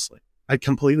it, honestly. I'd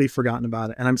completely forgotten about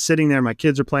it. And I'm sitting there, my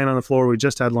kids are playing on the floor. We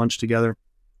just had lunch together.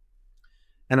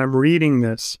 And I'm reading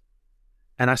this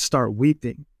and I start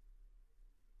weeping.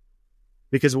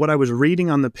 Because what I was reading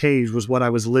on the page was what I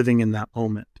was living in that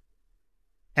moment.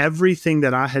 Everything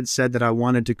that I had said that I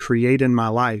wanted to create in my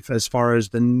life, as far as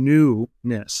the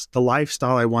newness, the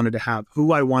lifestyle I wanted to have,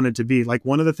 who I wanted to be. Like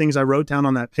one of the things I wrote down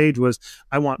on that page was,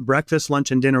 I want breakfast,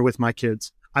 lunch, and dinner with my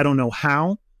kids. I don't know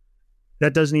how.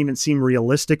 That doesn't even seem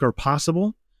realistic or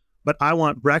possible. But I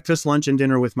want breakfast, lunch, and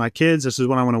dinner with my kids. This is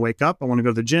when I want to wake up. I want to go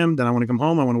to the gym. Then I want to come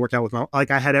home. I want to work out with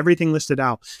I had everything listed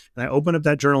out. And I opened up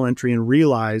that journal entry and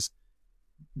realized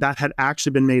that had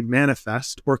actually been made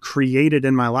manifest or created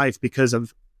in my life because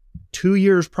of 2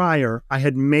 years prior, I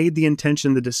had made the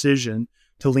intention, the decision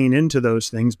to lean into those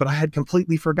things, but I had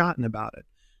completely forgotten about it.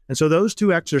 And so those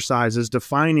 2 exercises,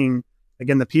 defining,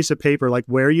 again, the piece of paper, like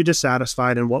where are you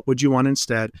dissatisfied and what would you want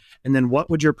instead? And then what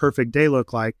would your perfect day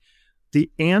look like? The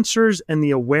answers and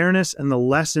the awareness and the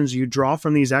lessons you draw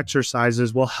from these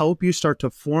exercises will help you start to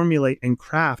formulate and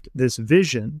craft this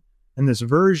vision and this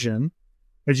version.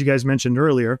 As you guys mentioned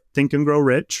earlier, Think and Grow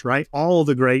Rich, right? All of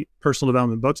the great personal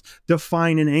development books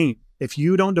define an aim. If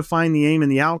you don't define the aim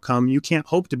and the outcome, you can't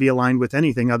hope to be aligned with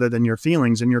anything other than your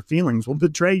feelings, and your feelings will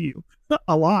betray you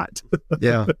a lot.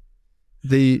 Yeah.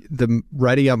 The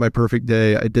writing out my perfect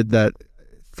day, I did that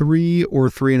 3 or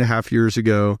 3.5 years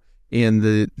ago. And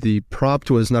the prompt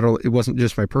was not only, it wasn't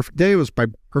just my perfect day, it was my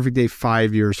perfect day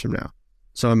 5 years from now.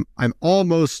 So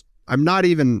I'm not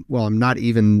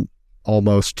even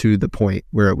almost to the point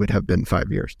where it would have been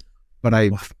 5 years, but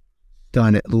I've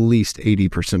done at least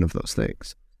 80% of those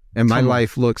things. And my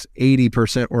life looks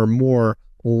 80% or more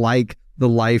like the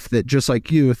life that, just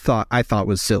like you, I thought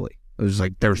was silly. It was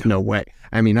like, there's no way.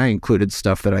 I mean, I included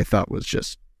stuff that I thought was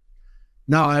just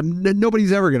no, I'm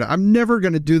never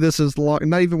going to do this as long,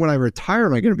 not even when I retire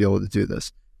am I going to be able to do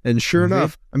this. And sure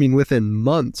enough, I mean, within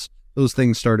months, those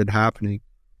things started happening.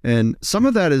 And some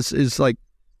of that is like,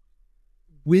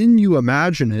 when you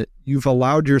imagine it, you've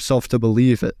allowed yourself to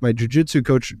believe it. My jiu-jitsu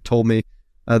coach told me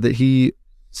that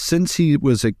since he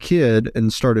was a kid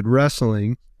and started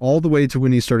wrestling, all the way to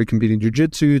when he started competing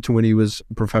jiu-jitsu, to when he was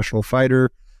a professional fighter,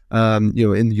 in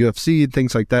the UFC,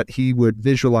 things like that, he would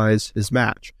visualize his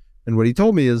match. And what he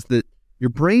told me is that your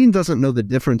brain doesn't know the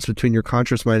difference between your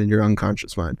conscious mind and your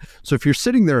unconscious mind. So if you're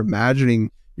sitting there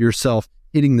imagining yourself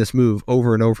hitting this move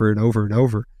over and over and over and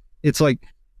over, it's like,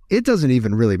 it doesn't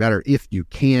even really matter if you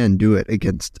can do it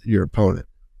against your opponent.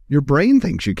 Your brain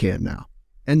thinks you can now.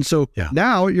 And so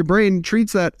now your brain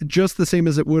treats that just the same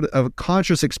as it would a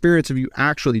conscious experience of you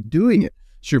actually doing it.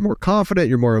 So you're more confident,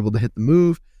 you're more able to hit the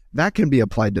move. That can be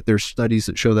applied to, there's studies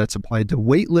that show that's applied to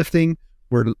weightlifting,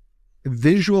 where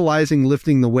visualizing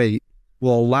lifting the weight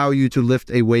will allow you to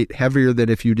lift a weight heavier than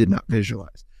if you did not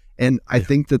visualize. And I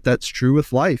think that that's true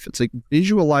with life. It's like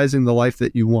visualizing the life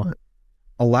that you want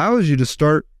allows you to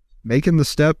start making the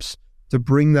steps to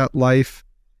bring that life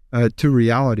to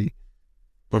reality.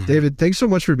 David, thanks so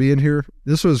much for being here.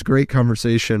 This was a great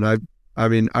conversation. I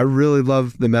mean, I really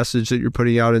love the message that you're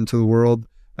putting out into the world.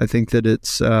 I think that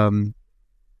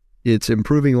it's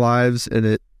improving lives,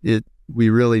 and we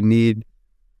really need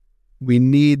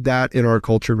that in our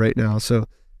culture right now. So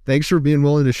thanks for being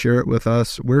willing to share it with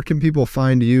us. Where can people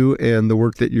find you and the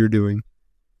work that you're doing?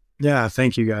 Yeah,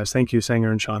 thank you guys. Thank you,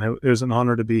 Sanger and Sean. It was an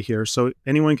honor to be here. So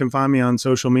anyone can find me on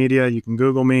social media. You can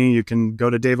Google me. You can go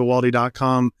to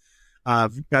davidwaldy.com.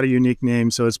 I've got a unique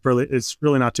name, so it's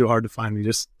really not too hard to find me.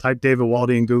 Just type David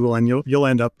Waldy in Google and you'll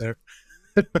end up there.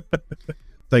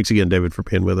 Thanks again, David, for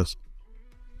being with us.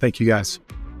 Thank you, guys.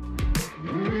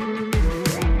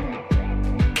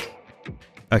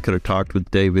 I could have talked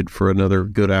with David for another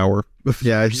good hour.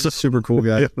 Yeah, he's a super cool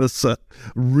guy. That's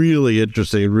really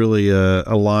interesting, really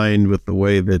aligned with the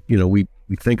way that, we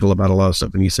think about a lot of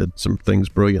stuff, and he said some things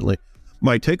brilliantly.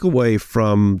 My takeaway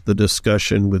from the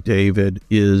discussion with David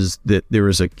is that there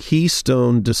is a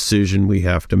keystone decision we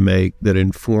have to make that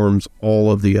informs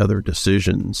all of the other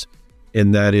decisions,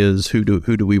 and that is who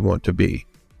do we want to be?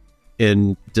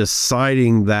 And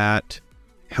deciding that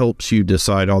helps you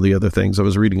decide all the other things. I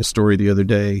was reading a story the other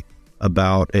day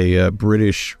about a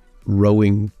British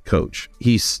rowing coach.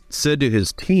 He said to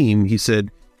his team, he said,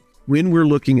 when we're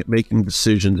looking at making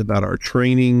decisions about our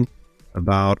training,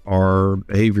 about our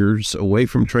behaviors away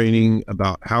from training,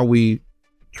 about how we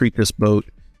treat this boat,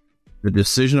 the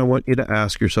decision I want you to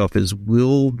ask yourself is,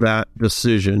 will that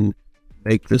decision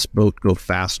make this boat go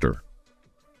faster?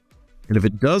 And if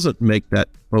it doesn't make that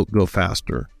boat go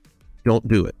faster, don't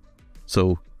do it.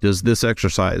 So does this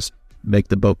exercise make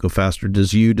the boat go faster?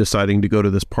 Does you deciding to go to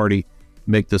this party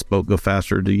make this boat go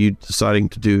faster? Do you deciding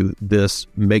to do this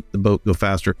make the boat go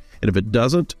faster? And if it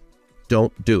doesn't,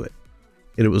 don't do it.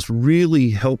 And it was really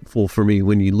helpful for me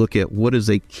when you look at what is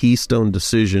a keystone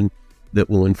decision that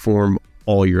will inform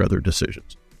all your other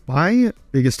decisions. My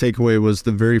biggest takeaway was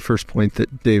the very first point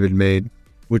that David made,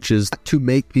 which is to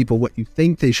make people what you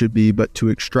think they should be, but to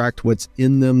extract what's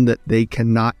in them that they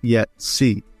cannot yet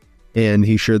see. And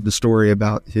he shared the story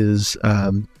about his,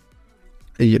 in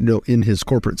his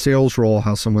corporate sales role,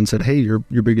 how someone said, hey, your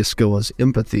biggest skill is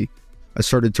empathy. I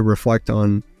started to reflect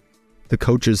on the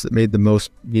coaches that made the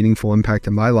most meaningful impact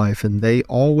in my life, and they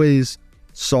always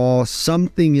saw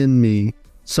something in me,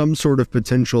 some sort of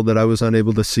potential that I was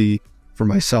unable to see for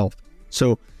myself.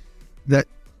 So that,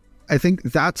 I think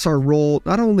that's our role,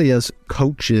 not only as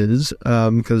coaches,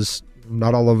 because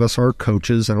not all of us are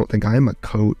coaches. I don't think I am a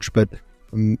coach, but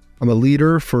I'm a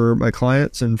leader for my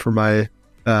clients and for my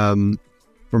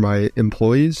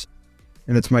employees.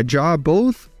 And it's my job,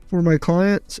 both for my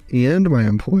clients and my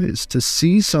employees, to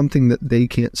see something that they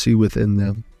can't see within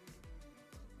them.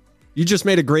 You just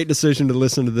made a great decision to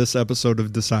listen to this episode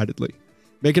of Decidedly.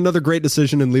 Make another great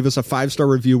decision and leave us a 5-star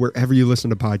review wherever you listen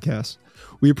to podcasts.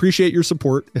 We appreciate your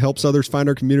support. It helps others find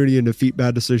our community and defeat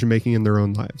bad decision-making in their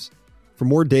own lives. For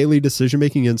more daily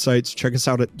decision-making insights, check us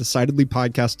out at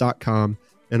decidedlypodcast.com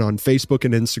and on Facebook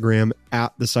and Instagram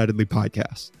at Decidedly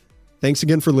Podcast. Thanks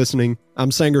again for listening.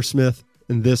 I'm Sanger Smith,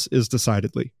 and this is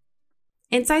Decidedly.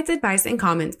 Insights, advice, and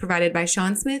comments provided by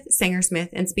Sean Smith, Sanger Smith,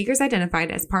 and speakers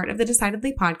identified as part of the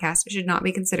Decidedly podcast should not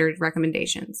be considered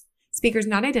recommendations. Speakers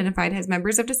not identified as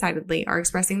members of Decidedly are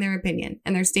expressing their opinion,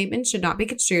 and their statements should not be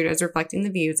construed as reflecting the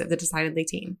views of the Decidedly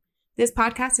team. This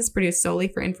podcast is produced solely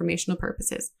for informational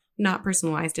purposes, not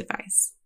personalized advice.